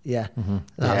that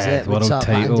was it. World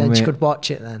title, and then mate. she could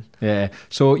watch it then. Yeah.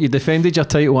 So you defended your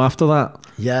title after that?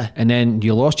 Yeah. And then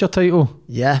you lost your title?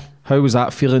 Yeah. How was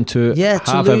that feeling to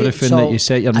have everything that you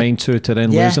set your mind to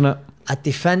then losing it? I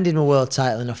defended my world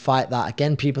title in a fight that,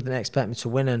 again, people didn't expect me to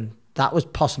win, and that was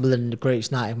possibly the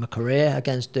greatest night of my career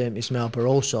against Ismael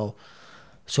Barroso.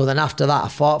 So then after that, I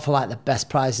fought for like the best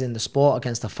prizes in the sport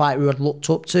against a fighter who I'd looked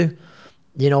up to,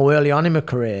 you know, early on in my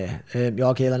career,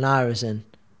 Jorge Linares, and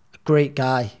great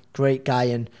guy,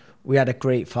 and we had a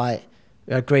great fight.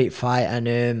 And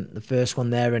the first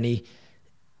one there, and he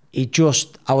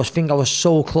just, I was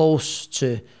so close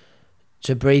to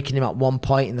breaking him at one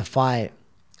point in the fight,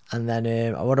 and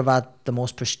then I would have had the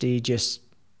most prestigious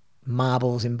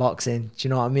marbles in boxing. Do you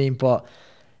know what I mean? But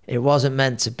it wasn't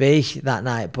meant to be that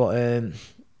night. But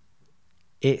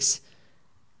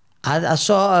I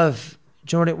sort of,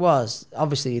 do you know what it was?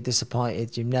 Obviously, you're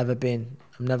disappointed. I'm never going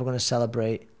to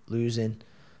celebrate losing.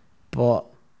 But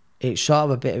it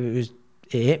sort of it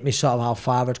hit me sort of how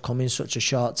far I'd come in such a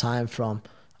short time, from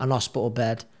an hospital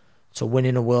bed to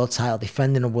winning a world title,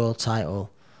 defending a world title,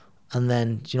 and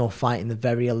then, you know, fighting the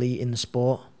very elite in the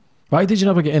sport. Why did you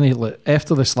never get any, like,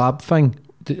 after the slab thing?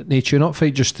 Did you not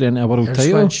fight just straight into a world title? I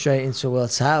just went straight into a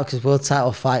world title, because world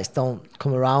title fights don't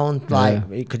come around. Like,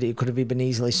 it could have been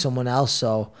easily someone else.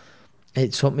 So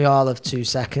it took me all of 2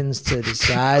 seconds to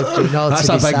decide. You know, that's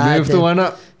a big move, though, isn't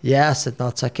it? Yeah, I said, no,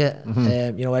 I'll take it.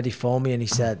 You know, Eddie phoned me and he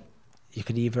said, you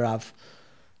could either have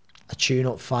a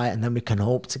tune-up fight and then we can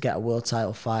hope to get a world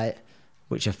title fight,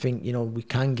 which I think, you know, we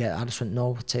can get. I just went,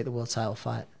 no, take the world title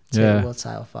fight. Take the world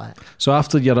title fight. So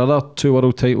after your other 2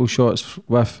 world title shots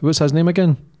with, what's his name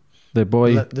again? The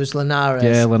boy. There's Linares.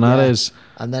 Yeah, Linares.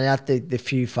 Yeah. And then I had the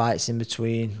few fights in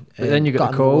between. But then you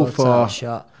got a call for...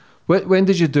 Shot. When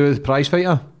did you do the prize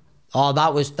fighter? Oh,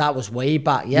 that was way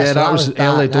back. Yeah, so that was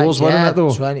early doors, wasn't it,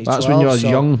 though? 2012, that's when you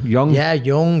were young. Yeah,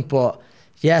 young, but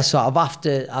yeah, sort of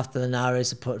after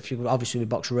Linares, I put a few, obviously we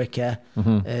boxed Ricky. I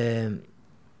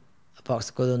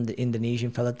boxed a good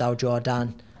Indonesian fella, Dow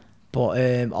Jordan.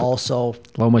 But also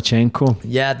Lomachenko.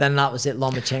 Yeah, then that was it,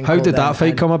 Lomachenko. How did that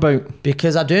fight come about?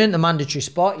 Because I done the mandatory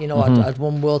spot, you know, I'd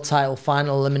won world title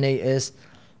final eliminators,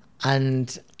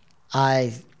 and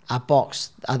I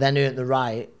then earned the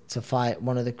right to fight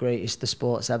one of the greatest the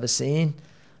sport's ever seen.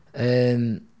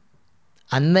 And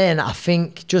then I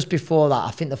think just before that,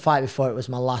 I think the fight before it was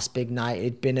my last big night.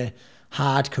 It'd been a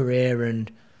hard career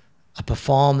and I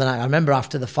performed, and I remember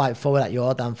after the fight before that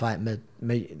Jordan fight,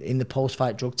 in the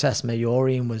post-fight drug test, my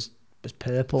urine was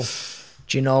purple.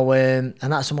 Do you know? And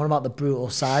that's something about the brutal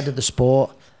side of the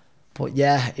sport. But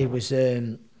yeah, it was.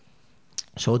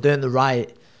 So doing the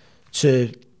right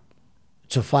to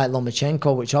fight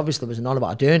Lomachenko, which obviously was not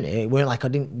about doing it. It weren't like I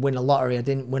didn't win a lottery, I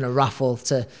didn't win a raffle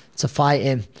to fight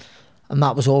him. And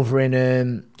that was over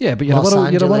in yeah, but you're a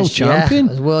world champion.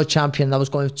 Yeah, I was world champion. I was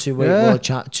going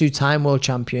to two-time world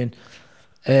champion.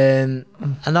 And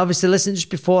obviously, listen, just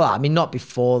before that, I mean, not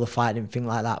before the fight, anything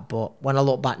like that, but when I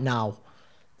look back now,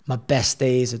 my best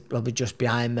days are probably just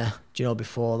behind me, do you know,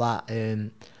 before that.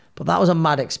 But that was a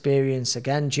mad experience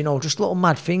again, do you know, just little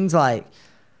mad things like,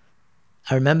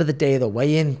 I remember the day of the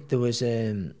weigh-in, there was,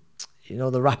 you know,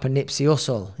 the rapper Nipsey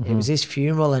Hussle. It was his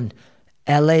funeral, and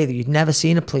LA, you'd never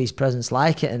seen a police presence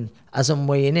like it. And as I'm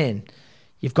weighing in,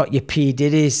 you've got your P.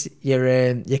 Diddy's, your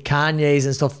Kanye's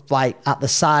and stuff like at the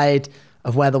side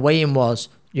of where the weigh-in was,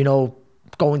 you know,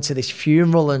 going to this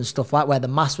funeral and stuff like where the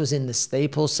mass was in the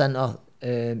Staples Center,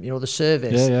 you know, the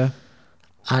service. Yeah.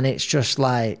 And it's just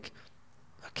like,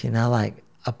 fucking hell, like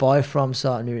a boy from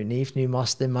sort of New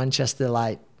Moston, Manchester,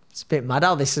 like, it's a bit mad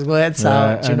how this has worked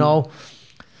out, you know.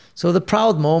 So the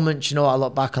proud moment, you know, I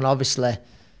look back on, obviously,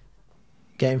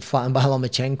 getting flattened by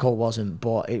Lomachenko wasn't,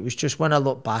 but it was just when I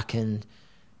look back and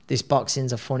this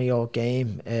boxing's a funny old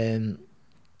game.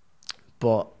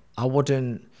 But I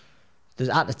wouldn't,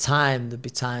 at the time, there'd be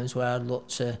times where I'd look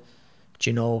to,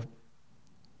 you know,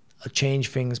 change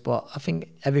things, but I think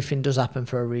everything does happen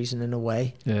for a reason in a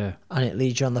way. Yeah. And it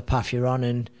leads you on the path you're on,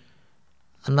 and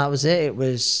that was it.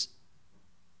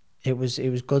 It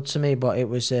was good to me, but it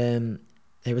was a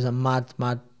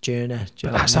mad journey.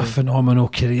 But that's a phenomenal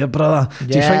career, brother.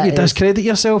 Do you think you discredit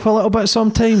yourself a little bit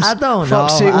sometimes? I don't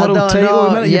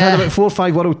know. You've had about 4 or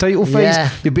 5 world title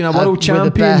fights. You've been a world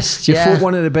champion. You fought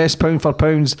one of the best pound for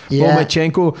pounds,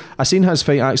 Lomachenko. I seen his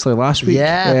fight actually last week.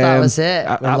 Yeah, that was it.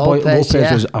 Lopez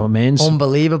was immense.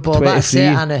 Unbelievable. 23. That's it.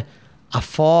 And I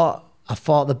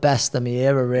fought the best of my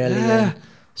era, really. Yeah.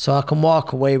 So I can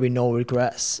walk away with no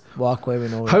regrets. How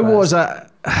was it?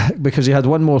 Because you had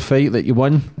one more fight that you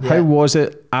won. Yeah. How was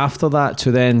it after that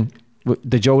to then,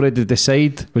 did you already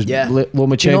decide? Was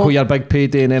Lomachenko your big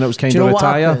payday and then it was kind of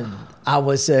retire? I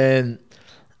was,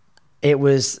 it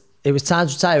was time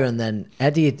to retire, and then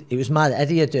Eddie, it was mad.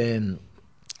 Eddie had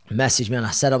messaged me, and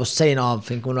I said, I was saying, I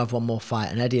think I'm going to have one more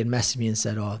fight. And Eddie had messaged me and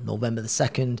said, November the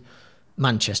 2nd,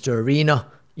 Manchester Arena,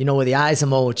 you know, with the eyes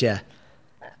emoji,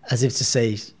 as if to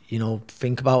say, you know,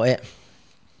 think about it.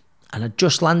 And I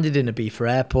just landed in Ibiza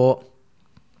airport,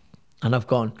 and I've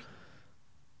gone,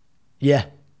 yeah,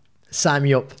 sign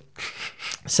me up.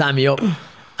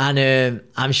 And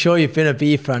I'm sure you've been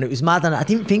Ibiza, and it was mad. And I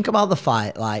didn't think about the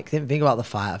fight. I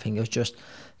think it was just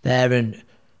there. And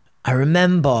I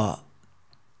remember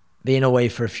being away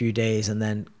for a few days and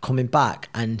then coming back,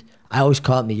 and I always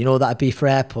caught me, you know, that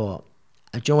Ibiza airport.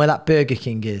 Do you know where that Burger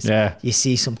King is? Yeah. You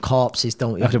see some corpses,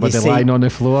 don't you? Everybody lying on the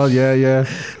floor, yeah.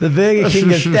 The Burger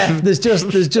King is death. There's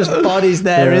just bodies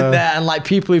there in there, and like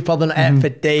people who've probably not ate for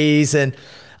days. And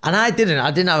I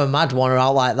didn't have a mad wander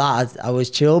out like that. I was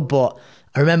chill, but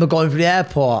I remember going through the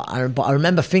airport, but I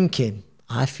remember thinking,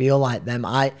 I feel like them.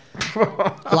 I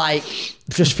like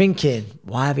just thinking,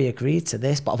 why have he agreed to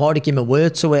this? But I've already given a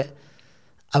word to it.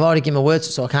 So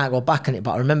I can't go back on it.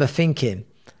 But I remember thinking,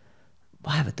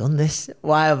 why have I done this?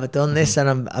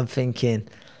 And I'm thinking,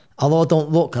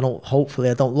 although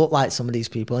hopefully I don't look like some of these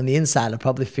people. On the inside, I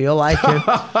probably feel like him.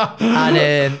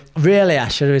 And really, I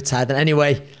should have retired. And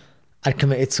anyway, I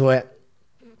committed to it.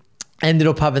 Ended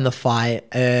up having the fight.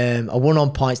 I won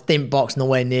on points. Didn't box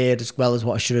nowhere near as well as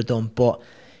what I should have done, but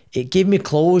it gave me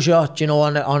closure, you know,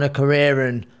 on a career.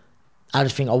 And I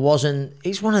just think I wasn't.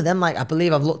 It's one of them. Like, I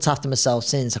believe I've looked after myself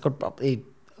since. I could probably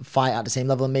fight at the same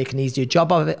level and make an easier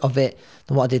job of it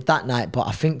than what I did that night. But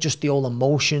I think just the old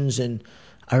emotions, and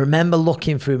I remember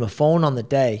looking through my phone on the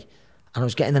day, and I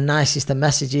was getting the nicest of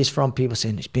messages from people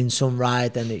saying it's been some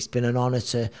ride and it's been an honour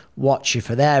to watch you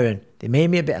for there. And they made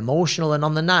me a bit emotional. And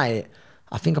on the night,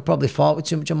 I think I probably fought with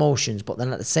too much emotions. But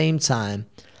then at the same time,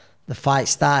 the fight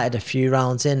started a few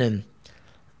rounds in, and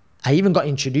I even got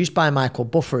introduced by Michael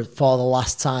Buffer for the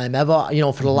last time ever, you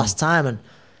know, for the last time. And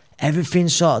everything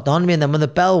sort of dawned on me. And then when the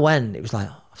bell went, it was like,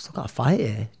 oh, I've still got a fight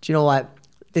here. Do you know, like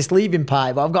this leaving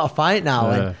party, but I've got a fight now.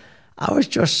 Yeah. And I was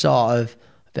just sort of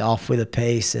a bit off with the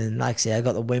pace, and like I say, I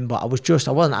got the win, but I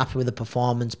wasn't happy with the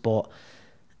performance. But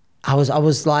I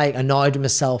was like annoyed with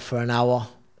myself for an hour.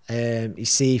 You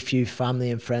see a few family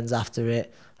and friends after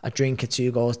it, a drink or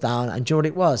two goes down, and do you know what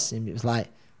it was? And it was like,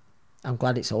 I'm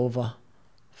glad it's over.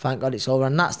 Thank God it's over.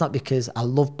 And that's not because I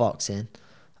love boxing.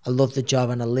 I love the job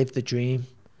and I live the dream.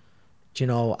 Do you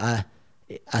know, I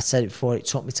said it before, it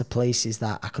took me to places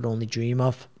that I could only dream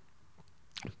of.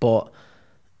 But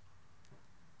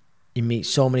you meet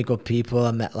so many good people.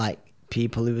 I met like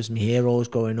people who was my heroes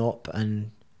growing up,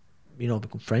 and you know,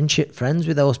 become friends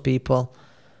with those people.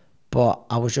 But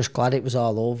I was just glad it was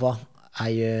all over. I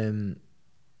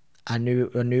knew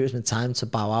it was my time to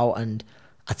bow out, and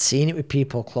I'd seen it with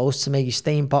people close to me. You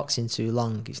stay in boxing too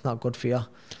long, it's not good for you.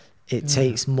 It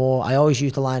takes more. I always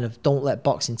use the line of, don't let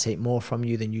boxing take more from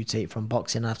you than you take from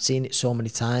boxing. I've seen it so many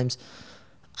times,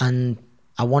 and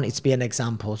I want it to be an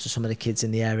example to some of the kids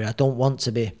in the area. I don't want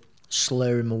to be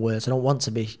slurring my words. I don't want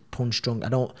to be punch drunk. I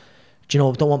don't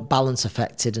want balance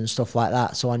affected and stuff like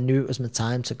that. So I knew it was my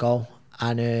time to go,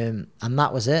 and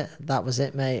that was it. That was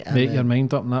it, mate. Make your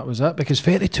mind up, and that was it. Because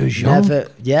 32 is young.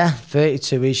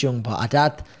 32 is young, but I'd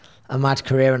had a mad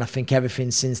career, and I think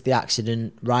everything since the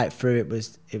accident right through it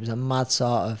was a mad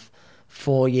sort of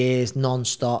 4 years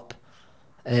non-stop.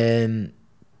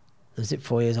 Was it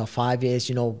 4 years or 5 years,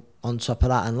 you know, on top of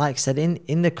that? And like I said,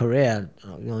 in the career,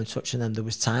 you know, touching them, there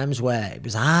was times where it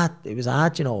was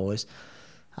hard, you know.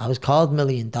 I was called $1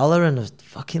 Million, and I was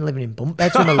fucking living in bunk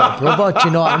beds with my little brother. Do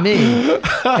you know what I mean?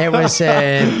 It was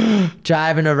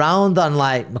driving around on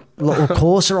like my little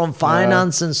Corsa on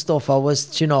finance and stuff. I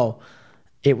was, you know,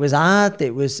 it was hard.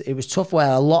 It was tough, where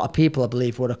a lot of people, I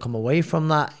believe, would have come away from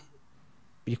that.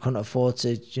 You couldn't afford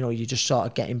to, you know, you're just sort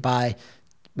of getting by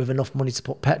with enough money to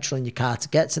put petrol in your car to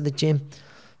get to the gym.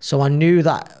 So I knew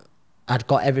that I'd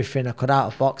got everything I could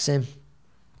out of boxing.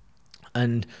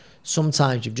 And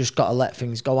sometimes you've just got to let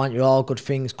things go, aren't you? All good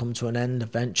things come to an end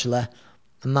eventually.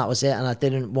 And that was it. And I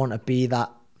didn't want to be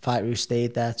that fighter who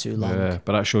stayed there too long. Yeah,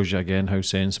 but that shows you again how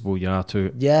sensible you are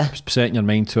to setting your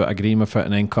mind to it, agreeing with it,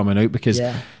 and then coming out. Because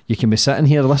you can be sitting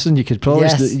here, listen, you could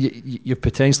probably, you've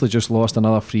potentially just lost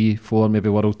another 3, 4 maybe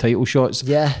world title shots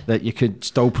that you could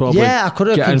still probably I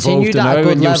could have continued at a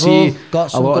good level,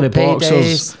 got some good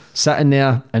boxers sitting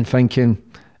there and thinking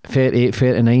 38,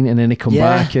 39, and then they come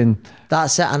back, and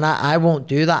that's it. And I won't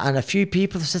do that. And a few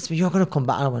people have said to me, you're going to come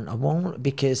back. And I went, I won't,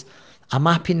 because I'm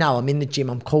happy now. I'm in the gym,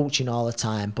 I'm coaching all the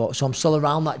time, but so I'm still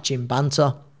around that gym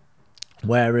banter.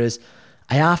 Whereas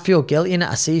I feel guilty in it.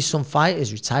 I see some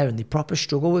fighters retire and they proper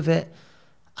struggle with it.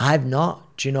 I've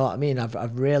not. Do you know what I mean?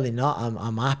 I've really not.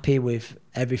 I'm happy with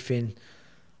everything.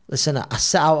 Listen, I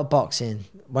set out of boxing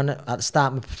at the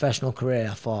start of my professional career.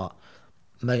 I thought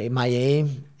my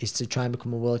aim is to try and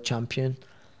become a world champion,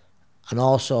 and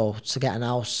also to get an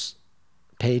house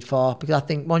paid for, because I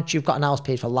think once you've got an house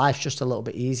paid for, life's just a little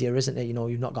bit easier, isn't it? You know,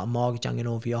 you've not got a mortgage hanging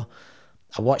over you.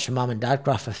 I watched my mum and dad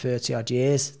graft for 30 odd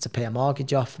years to pay a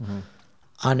mortgage off.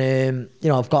 And you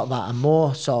know, I've got that and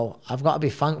more, so I've got to be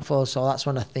thankful. So that's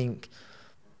when I think,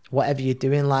 whatever you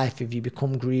do in life, if you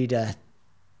become greedy,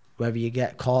 whether you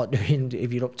get caught doing,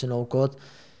 if you're up to no good,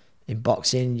 in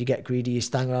boxing, you get greedy, you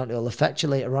stand around, it'll affect you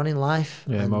later on in life.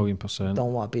 Yeah, 1,000,000%.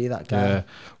 Don't want to be that guy. Yeah.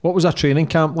 What was a training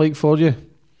camp like for you?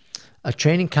 A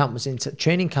training camp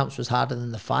training camps was harder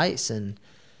than the fights, and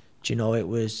you know, it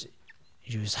was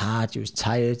hard, you was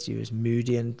tired, you was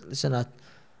moody. And listen,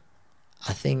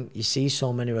 I think you see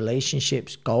so many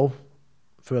relationships go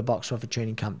through a boxer off a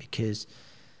training camp because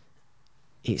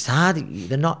it's hard.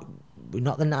 We're not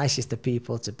the nicest of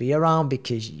people to be around,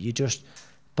 because you just,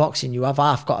 boxing, you have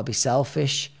half got to be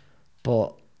selfish,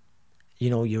 but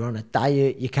you know, you're on a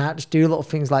diet, you can't just do little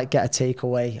things like get a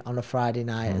takeaway on a Friday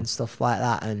night and stuff like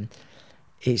that. And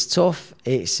it's tough.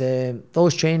 It's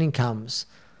those training camps,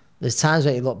 there's times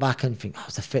where you look back and think, oh,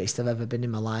 it's the fittest I've ever been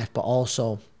in my life, but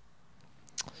also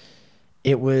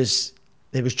it was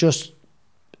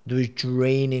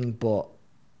draining, but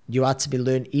you had to be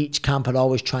learning. Each camp I'd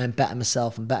always try and better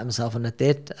myself, and I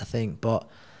did, I think. But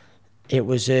it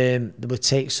was, they would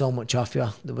take so much off you.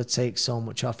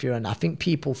 And I think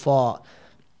people thought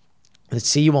they'd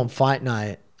see you on fight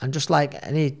night, and just like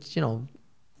any,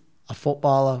 a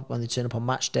footballer when they turn up on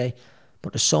match day,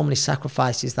 but there's so many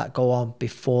sacrifices that go on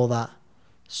before that.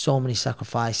 So many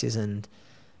sacrifices. And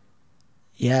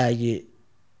yeah,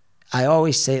 I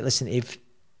always say, listen, if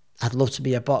I'd love to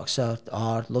be a boxer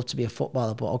or I'd love to be a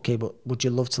footballer, but okay, but would you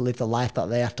love to live the life that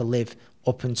they have to live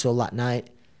up until that night?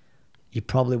 You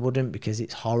probably wouldn't, because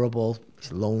it's horrible,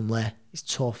 it's lonely, it's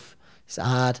tough, it's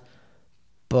hard.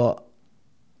 But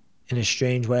in a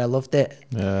strange way, I loved it.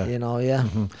 Yeah.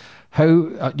 Mm-hmm.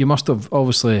 How, you must have,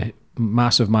 obviously,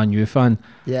 massive Man U fan.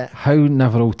 Yeah. How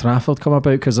never Old Trafford come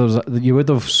about? Because you would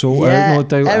have sold out, no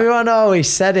doubt. Everyone always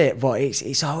said it, but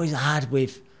it's always hard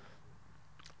with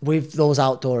those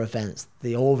outdoor events.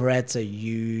 The overheads are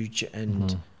huge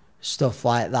and stuff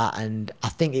like that. And I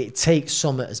think it takes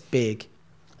something as big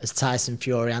as Tyson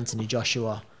Fury, Anthony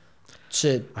Joshua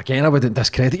to... Again, I wouldn't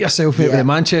discredit yourself, mate, with the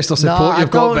Manchester support you've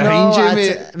got behind you,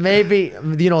 mate. Maybe,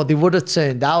 they would have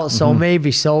turned out, so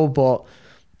maybe so, but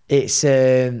it's...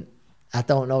 I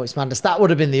don't know, it's madness. That would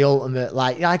have been the ultimate.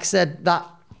 Like I said, that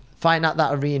fighting at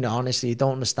that arena, honestly, you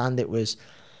don't understand. There was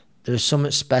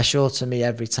something special to me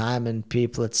every time, and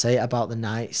people would say it about the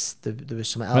nights. There was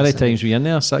something else. How many times were you in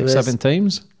there? 6, 7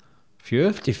 times?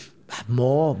 Few?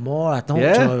 More. I don't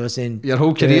know. I was in your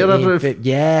whole career.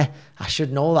 Yeah, I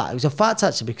should know that. It was a fact,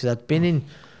 actually, because I'd been in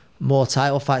more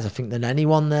title fights, I think, than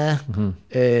anyone there.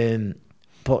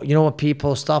 But when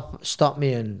people stop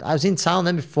me, and I was in town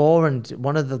then before, and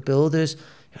one of the builders,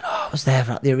 I was there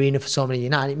at the arena for so many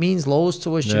years, and it means loads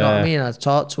to us. You know what I mean? And I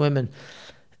talked to him, and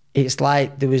it's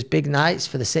like there was big nights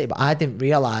for the city, but I didn't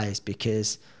realise,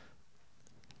 because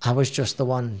I was just the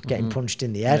one getting punched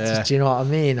in the head. Yeah. Do you know what I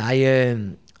mean?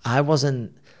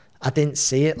 I didn't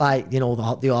see it like, the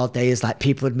old days, like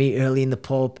people would meet early in the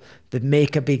pub, they'd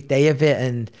make a big day of it,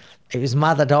 and it was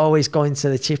mad. I'd always go into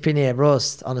the chippy near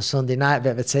Rust on a Sunday night, a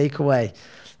bit of a takeaway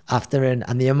after,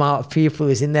 and the amount of people who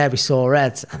was in there, we saw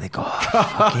reds, and they go,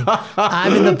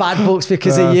 I'm in the bad books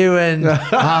because of you, and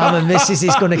my missus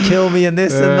is going to kill me, and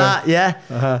this and that.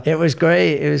 Yeah. It was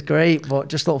great, but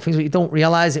just little things, but you don't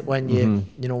realise it when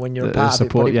when you're a part of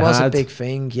it, but it was a big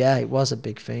thing. Yeah, it was a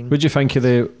big thing. What do you think of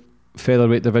the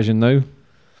featherweight division now?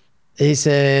 It's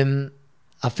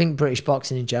I think British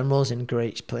boxing in general is in a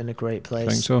great place.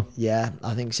 I think so. Yeah,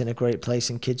 I think it's in a great place,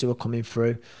 and kids who are coming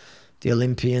through, the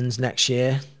Olympians next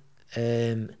year.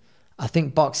 I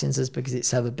think boxing's as big as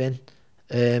it's ever been.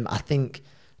 I think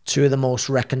two of the most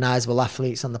recognisable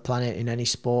athletes on the planet in any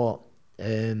sport,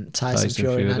 Tyson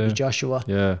Fury and Anthony Joshua.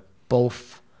 Yeah.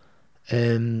 Both,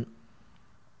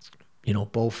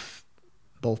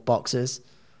 both boxers.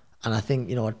 And I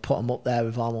think, I'd put them up there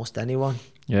with almost anyone.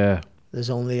 Yeah. There's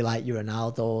only like your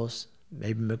Ronaldos,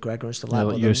 maybe McGregor and stuff like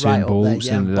that. But they're right up there.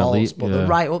 Yeah, and Bolts, but they're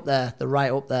right up there. They're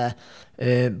right up there.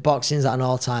 Boxing's at an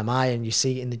all-time high, and you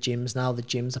see it in the gyms now. The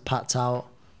gyms are packed out.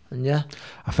 And yeah.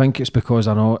 I think it's because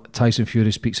I know Tyson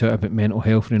Fury speaks out about mental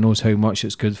health, and he knows how much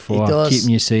it's good for keeping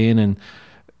you sane and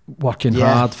working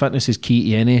hard. Fitness is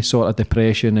key to any sort of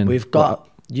depression. And we've got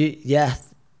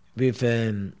with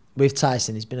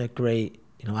Tyson, he's been a great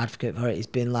advocate for it. He's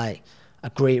been like a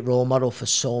great role model for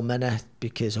so many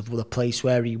because of the place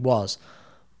where he was.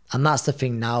 And that's the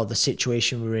thing now, the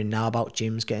situation we're in now about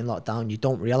gyms getting locked down. You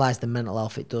don't realise the mental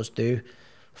health it does do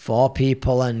for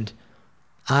people. And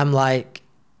I'm like,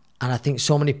 and I think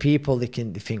so many people, they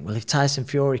think, well, if Tyson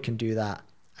Fury can do that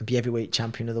and be heavyweight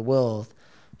champion of the world,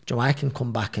 I can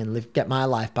come back and get my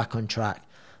life back on track.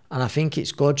 And I think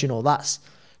it's good,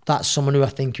 that's someone who I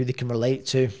think they can relate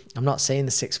to. I'm not saying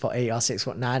the 6'8" or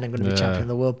 6'9" I'm going to be champion of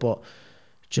the world, but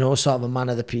sort of a man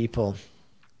of the people.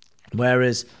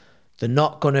 Whereas they're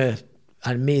not going to,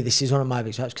 and me, this is one of my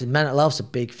big stripes, because mental health's a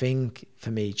big thing for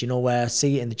me. Do you know where I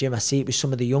see it in the gym? I see it with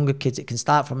some of the younger kids. It can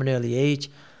start from an early age,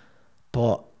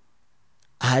 but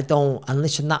I don't, and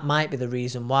listen, that might be the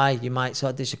reason why you might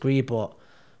sort of disagree, but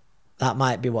that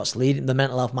might be what's leading, the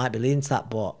mental health might be leading to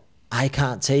that, but I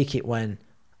can't take it when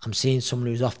I'm seeing someone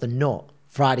who's off the nut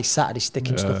Friday, Saturday,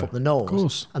 sticking stuff up the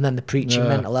nose, and then they're preaching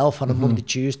mental health on a Monday,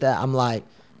 Tuesday. I'm like,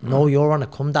 no, you're on a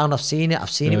come down. I've seen it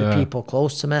with people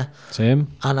close to me. Same.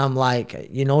 And I'm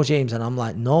like, James, and I'm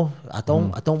like, no, I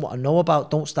don't want to know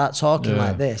about, don't start talking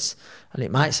like this. And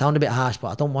it might sound a bit harsh, but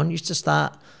I don't want you to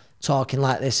start talking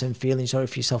like this and feeling sorry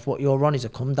for yourself. What you're on is a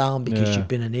come down because you've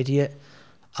been an idiot.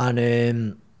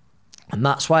 And And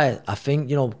that's why I think,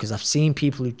 you know, because I've seen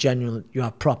people who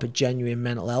have proper, genuine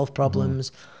mental health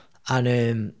problems,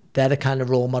 and they're the kind of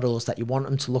role models that you want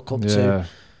them to look up to,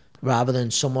 rather than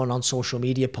someone on social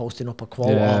media posting up a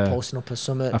quote or posting up a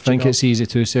summit. I think it's easy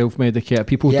to self-medicate.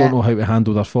 People don't know how to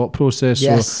handle their thought process,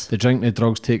 so the drink, the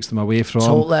drugs takes them away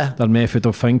from their method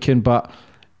of thinking. But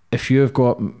if you're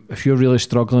really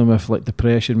struggling with like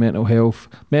depression, mental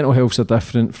health's are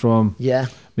different from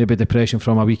maybe depression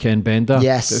from a weekend bender.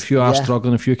 Yes. But if you are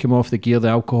struggling, if you come off the gear, the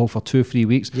alcohol for 2-3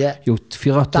 weeks, you'll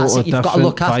feel a totally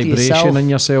different vibration in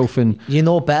yourself. And you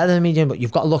know better than me, but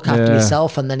you've got to look after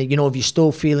yourself. And then, you know, if you're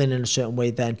still feeling in a certain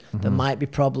way, then there might be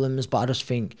problems. But I just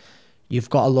think you've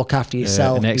got to look after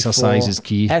yourself. And exercise is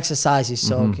key. Exercise is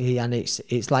so key. And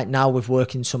it's like now with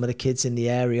working some of the kids in the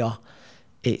area,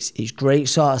 it's great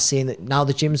sort of seeing that now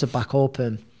the gyms are back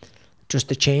open. Just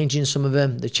the changing some of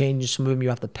them, you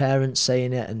have the parents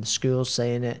saying it and the schools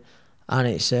saying it, and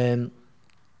it's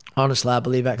honestly, I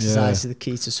believe exercise is the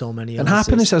key to so many. And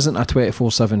happiness isn't a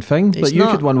 24/7 thing. Like you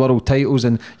could win world titles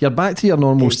and you're back to your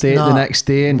normal state the next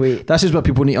day. And this is what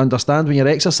people need to understand: when you're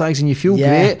exercising, you feel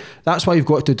great. That's why you've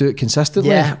got to do it consistently.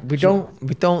 Yeah, we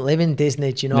don't live in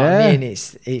Disney. Do you know what I mean?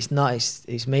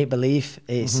 It's make believe.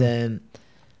 It's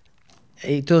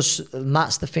it does, and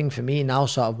that's the thing for me now,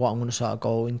 sort of what I'm going to sort of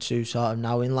go into sort of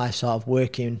now in life, sort of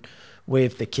working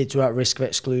with the kids who are at risk of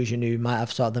exclusion, who might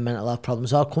have sort of the mental health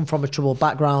problems or come from a troubled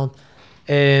background.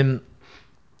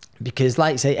 Because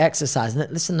like you say, exercise,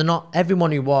 listen, they're not,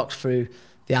 everyone who walks through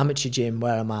the amateur gym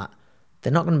where I'm at,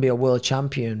 they're not going to be a world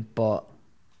champion, but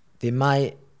they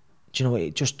might, do you know what,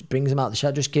 it just brings them out of the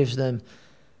shadow, just gives them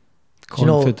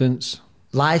confidence.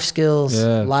 Life skills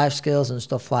and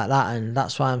stuff like that, and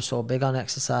that's why I'm so big on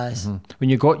exercise. When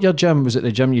you got your gym, was it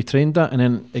the gym you trained at and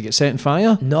then it got set on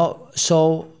fire? No,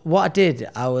 so what I did,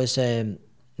 I was I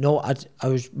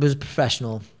was a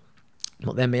professional,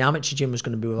 but then my amateur gym was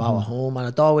going to be without a home, and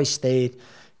I'd always stayed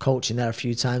coaching there a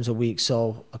few times a week,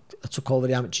 so I took over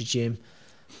the amateur gym,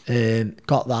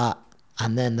 got that,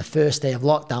 and then the first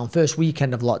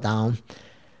weekend of lockdown,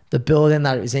 the building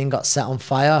that it was in got set on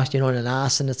fire, you know, in an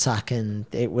arson attack, and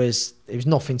it was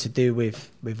nothing to do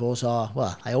with us, or,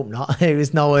 well, I hope not. It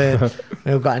was no,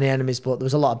 we've got any enemies, but there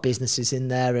was a lot of businesses in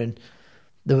there, and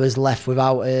there was left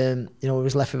without,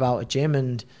 a gym,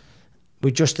 and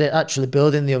we're just actually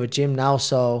building the other gym now,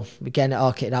 so we're getting it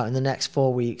all kitted out. In the next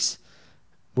 4 weeks,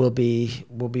 we'll be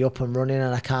up and running,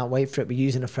 and I can't wait for it. We're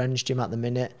using a friend's gym at the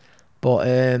minute, but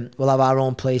we'll have our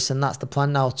own place, and that's the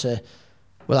plan now.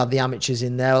 We'll have the amateurs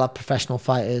in there, we'll have professional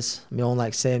fighters, my own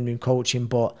like same room coaching,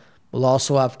 but we'll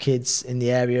also have kids in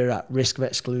the area at risk of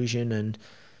exclusion. And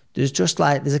there's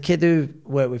a kid who I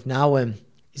work with now, and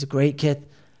he's a great kid.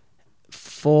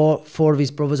 Four of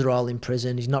his brothers are all in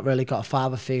prison. He's not really got a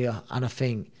father figure, and I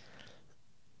think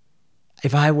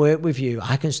if I work with you,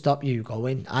 I can stop you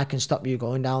going. I can stop you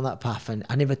going down that path, and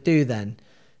if I do, then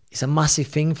it's a massive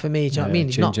thing for me. Do you know what I mean?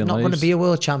 He's not going to be a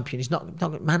world champion. He's not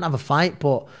might have a fight,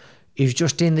 but he's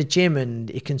just in the gym and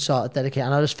he can sort of dedicate.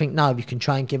 And I just think now if you can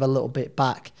try and give a little bit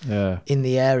back in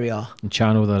the area and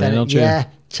channel their energy.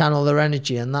 Channel their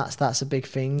energy, and that's a big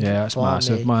thing. Yeah, it's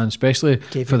massive, man, especially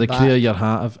for the career you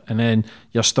have, and then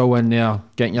you're still in there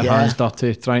getting your hands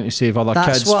dirty, trying to save other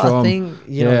kids from. That's what I think.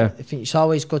 You know, I think it's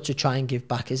always good to try and give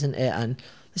back, isn't it? And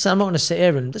listen, I'm not going to sit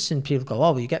here and listen. People go,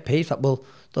 "Oh, well, you get paid for that." Well,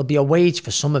 there'll be a wage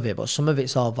for some of it, but some of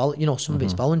it's all some of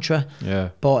it's voluntary.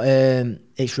 Yeah. But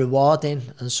it's rewarding,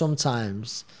 and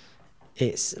sometimes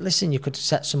it's you could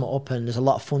set something up, and there's a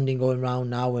lot of funding going around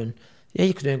now, and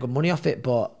you could earn good money off it,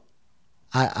 but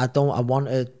I want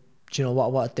to, do you know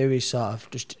what I do is sort of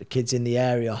just kids in the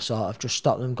area, sort of just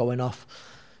stop them going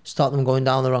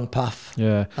down the wrong path.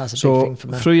 Yeah. That's a big thing for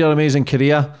me. Through your amazing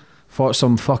career, fought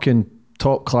some fucking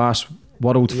top class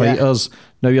world fighters.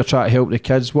 Now you're trying to help the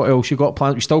kids. What else you got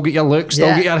planned? You still get your look,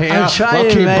 still get your hair. I'm trying,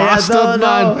 lucky mate. bastard,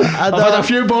 man. I've had a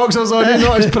few boxers on you,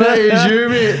 not as pretty as you,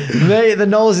 mate. Mate, the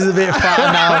nose is a bit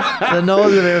fatter now. The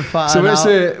nose is a bit fatter now.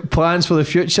 So what's the plans for the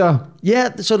future?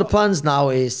 Yeah, so the plans now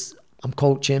is I'm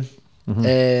coaching,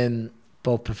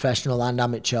 both professional and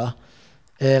amateur.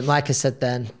 Like I said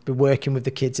then, be working with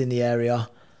the kids in the area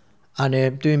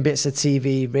and doing bits of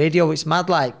TV, radio. It's mad,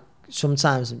 like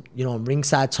sometimes, you know, I'm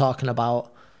ringside talking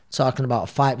about a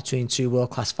fight between two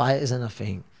world-class fighters, and I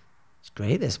think it's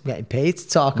great this. I'm getting paid to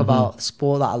talk about the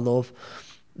sport that I love,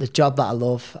 the job that I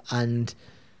love, and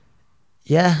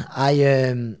yeah,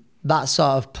 that's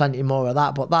sort of plenty more of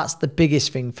that, but that's the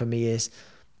biggest thing for me, is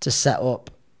to set up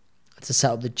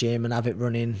the gym and have it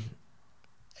running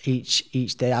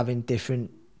each day, having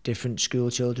different school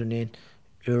children in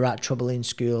who are at trouble in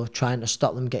school, trying to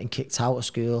stop them getting kicked out of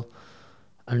school,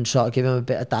 and sort of give him a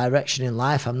bit of direction in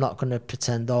life. I'm not going to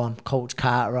pretend, oh, I'm Coach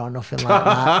Carter or nothing like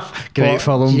that. Great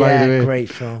film, by the way.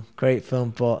 Yeah, great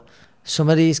film. But some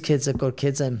of these kids are good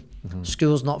kids, and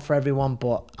school's not for everyone,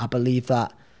 but I believe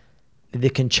that if they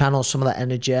can channel some of that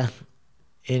energy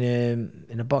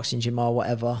in a boxing gym or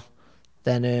whatever,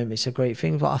 then it's a great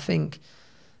thing. But I think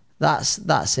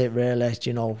that's it really.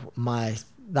 You know,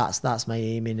 that's my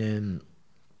aim in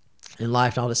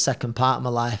life now. The second part of my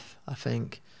life, I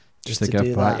think. Just to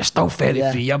give back. You're still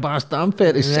 33, you bastard. I'm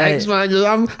 36, man.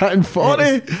 I'm hitting 40.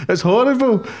 It's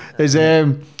horrible.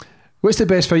 What's the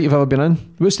best fight you've ever been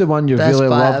in? What's the one you really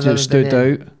loved that stood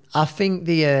out? I think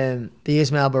the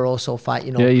Ismael Barroso fight,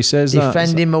 you know. Yeah, he says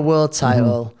defending my world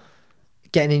title,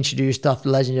 getting introduced off the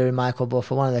legendary Michael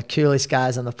Buffer, one of the coolest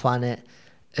guys on the planet,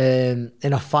 in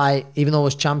a fight, even though I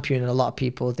was champion and a lot of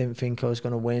people didn't think I was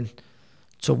going to win,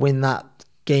 to win that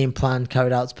game plan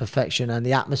carried out to perfection, and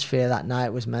the atmosphere that night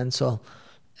was mental.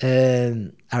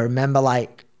 I remember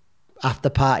like after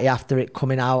party, after it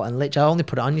coming out, and literally I only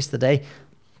put it on yesterday,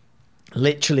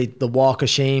 literally the walk of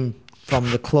shame from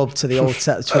the club to the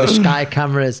hotel to the Sky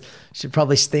cameras, should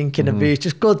probably stink in the booth.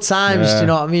 Just good times, do you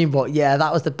know what I mean? But yeah,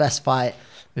 that was the best fight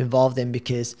I'm involved in,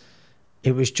 because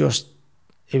it was just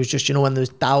you know, when there was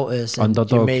doubters and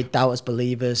you made doubters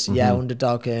believers. Yeah,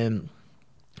 underdog.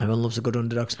 Everyone loves a good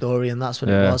underdog story, and that's what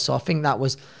it was. So I think that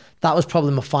was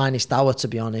probably my finest hour, to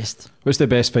be honest. What's the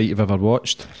best fight you've ever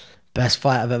watched? Best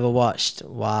fight I've ever watched?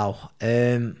 Wow.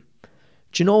 Do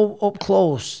you know, up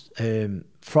close,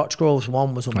 Frochgrove's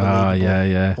one was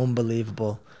unbelievable.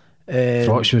 Unbelievable.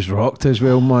 Froch was rocked as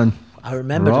well, man. I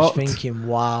remember just thinking,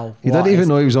 wow. He didn't even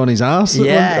know he was on his ass.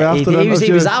 Yeah,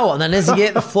 he was out, and then as he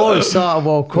hit the floor, he sort of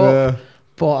woke up.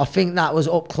 But I think that was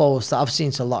up close. I've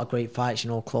seen a lot of great fights, you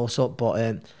know, close up. But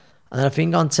and then I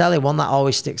think on telly, one that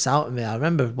always sticks out to me, I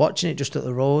remember watching it just up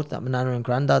the road at my nana and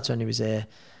granddad's when he was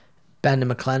Ben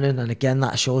McLennan, and again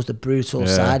that shows the brutal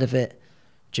side of it.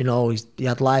 Do you know, he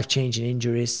had life-changing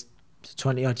injuries,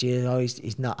 20 odd years.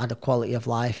 He's not had a quality of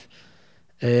life.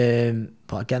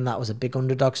 But again, that was a big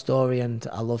underdog story, and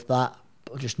I love that.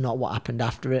 But just not what happened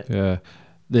after it. Yeah,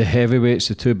 the heavyweights,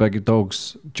 the two big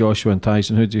dogs, Joshua and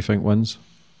Tyson. Who do you think wins?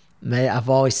 Mate, I've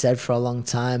always said for a long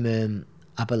time,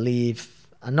 I believe,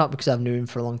 and not because I've known him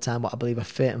for a long time, but I believe a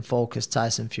fit and focused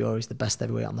Tyson Fury is the best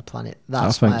heavyweight on the planet.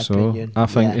 That's my opinion. I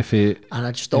think if he... And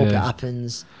I just hope it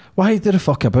happens. Why did the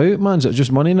fuck about, man? Is it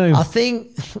just money now? I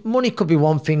think money could be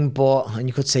one thing, and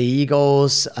you could say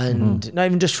egos, and not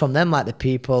even just from them, like the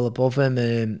people above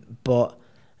him, but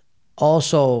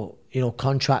also, you know,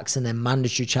 contracts and then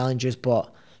mandatory challenges.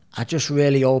 But I just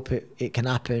really hope it can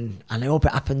happen, and I hope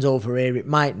it happens over here. It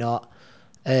might not.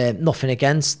 Nothing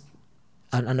against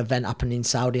an event happening in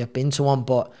Saudi. I've been to one,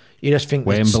 but you just think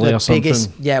Wembley it's the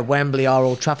biggest, Wembley or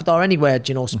Old Trafford or anywhere,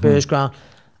 you know, Spurs ground.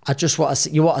 I just want to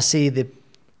see, you want to see the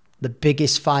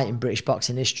biggest fight in British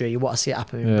boxing history. You want to see it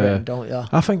happen in Britain, don't you?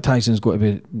 I think Tyson's got to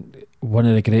be one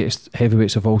of the greatest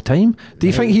heavyweights of all time. Do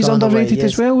you think he's underrated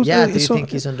as well? Yeah, I do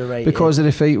think he's underrated. Because of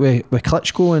the fight with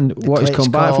Klitschko and what he's come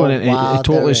back for, and he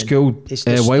totally schooled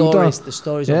Wilder. The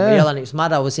story's unreal, and it's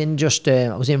mad. I was in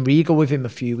Riga with him a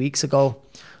few weeks ago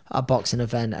at a boxing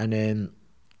event, and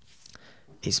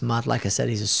it's mad. Like I said,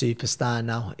 he's a superstar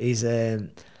now. He's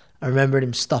I remember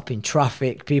him stopping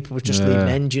traffic. People were just leaving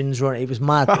engines running. It was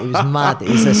mad.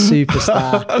 He's a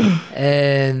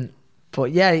superstar.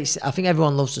 But yeah, I think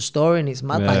everyone loves the story, and it's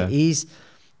mad. Like he's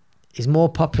more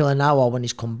popular now, or when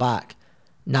he's come back.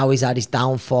 Now he's had his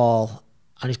downfall,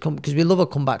 and he's come, because we love a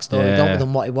comeback story, don't we,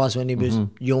 than what he was when he was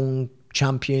young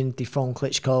champion, dethroned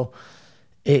Klitschko.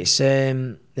 It's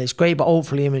great, but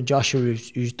hopefully him and Joshua,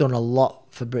 who's done a lot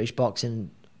for British boxing.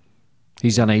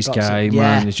 He's a nice guy,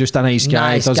 man. He's just a nice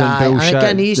guy. Doesn't bullshit. And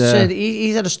again,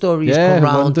 he's had a story. He's come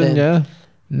round. London,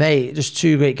 mate, just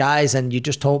two great guys, and you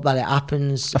just hope that it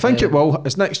happens. I think it will.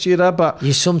 It's next year, but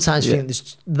you sometimes think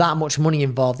there's that much money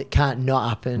involved, it can't not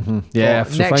happen. Yeah,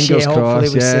 so next fingers year,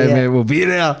 crossed. Mate, we'll be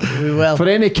there. We will. For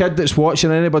any kid that's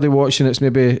watching, anybody watching that's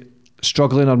maybe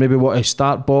struggling or maybe want to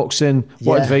start boxing,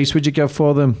 what advice would you give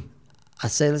for them?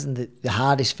 I'd say, listen, the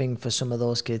hardest thing for some of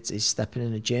those kids is stepping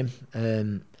in a gym.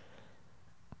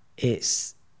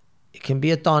 It can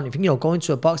be a daunting thing, you know, going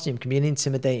to a boxing gym can be an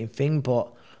intimidating thing,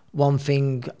 but one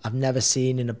thing I've never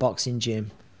seen in a boxing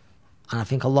gym, and I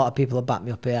think a lot of people have backed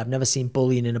me up here, I've never seen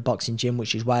bullying in a boxing gym,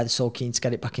 which is why they're so keen to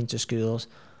get it back into schools.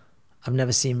 I've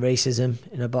never seen racism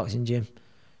in a boxing gym.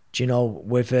 Do you know,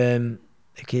 with in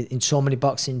so many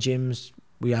boxing gyms,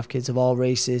 we have kids of all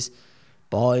races,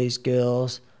 boys,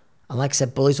 girls, and like I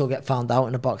said, bullies will get found out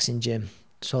in a boxing gym.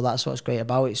 So that's what's great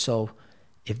about it. So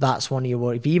if that's one of your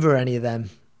worries, if either or any of them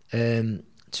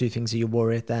two things are your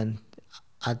worry, then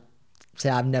say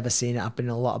I've never seen it. I've been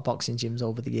in a lot of boxing gyms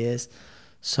over the years.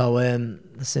 So,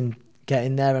 listen, get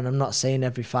in there, and I'm not saying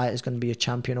every fighter is going to be a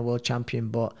champion or world champion,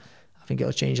 but I think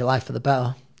it'll change your life for the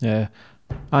better. Yeah.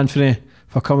 Anthony,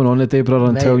 for coming on today, brother,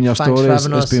 and telling your stories.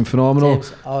 It's been phenomenal.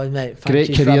 James, mate,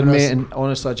 great career, mate, and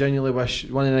honestly, I genuinely wish,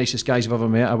 one of the nicest guys I've ever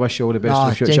met. I wish you all the best for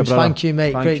the future, James, brother. Thank you,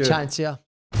 mate. Great chatting to you.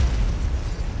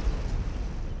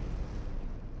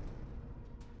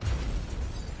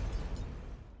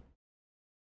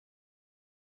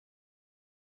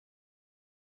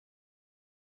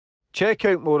 Check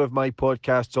out more of my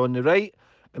podcasts on the right,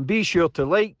 and be sure to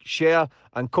like, share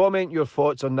and comment your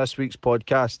thoughts on this week's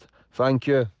podcast. Thank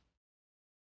you.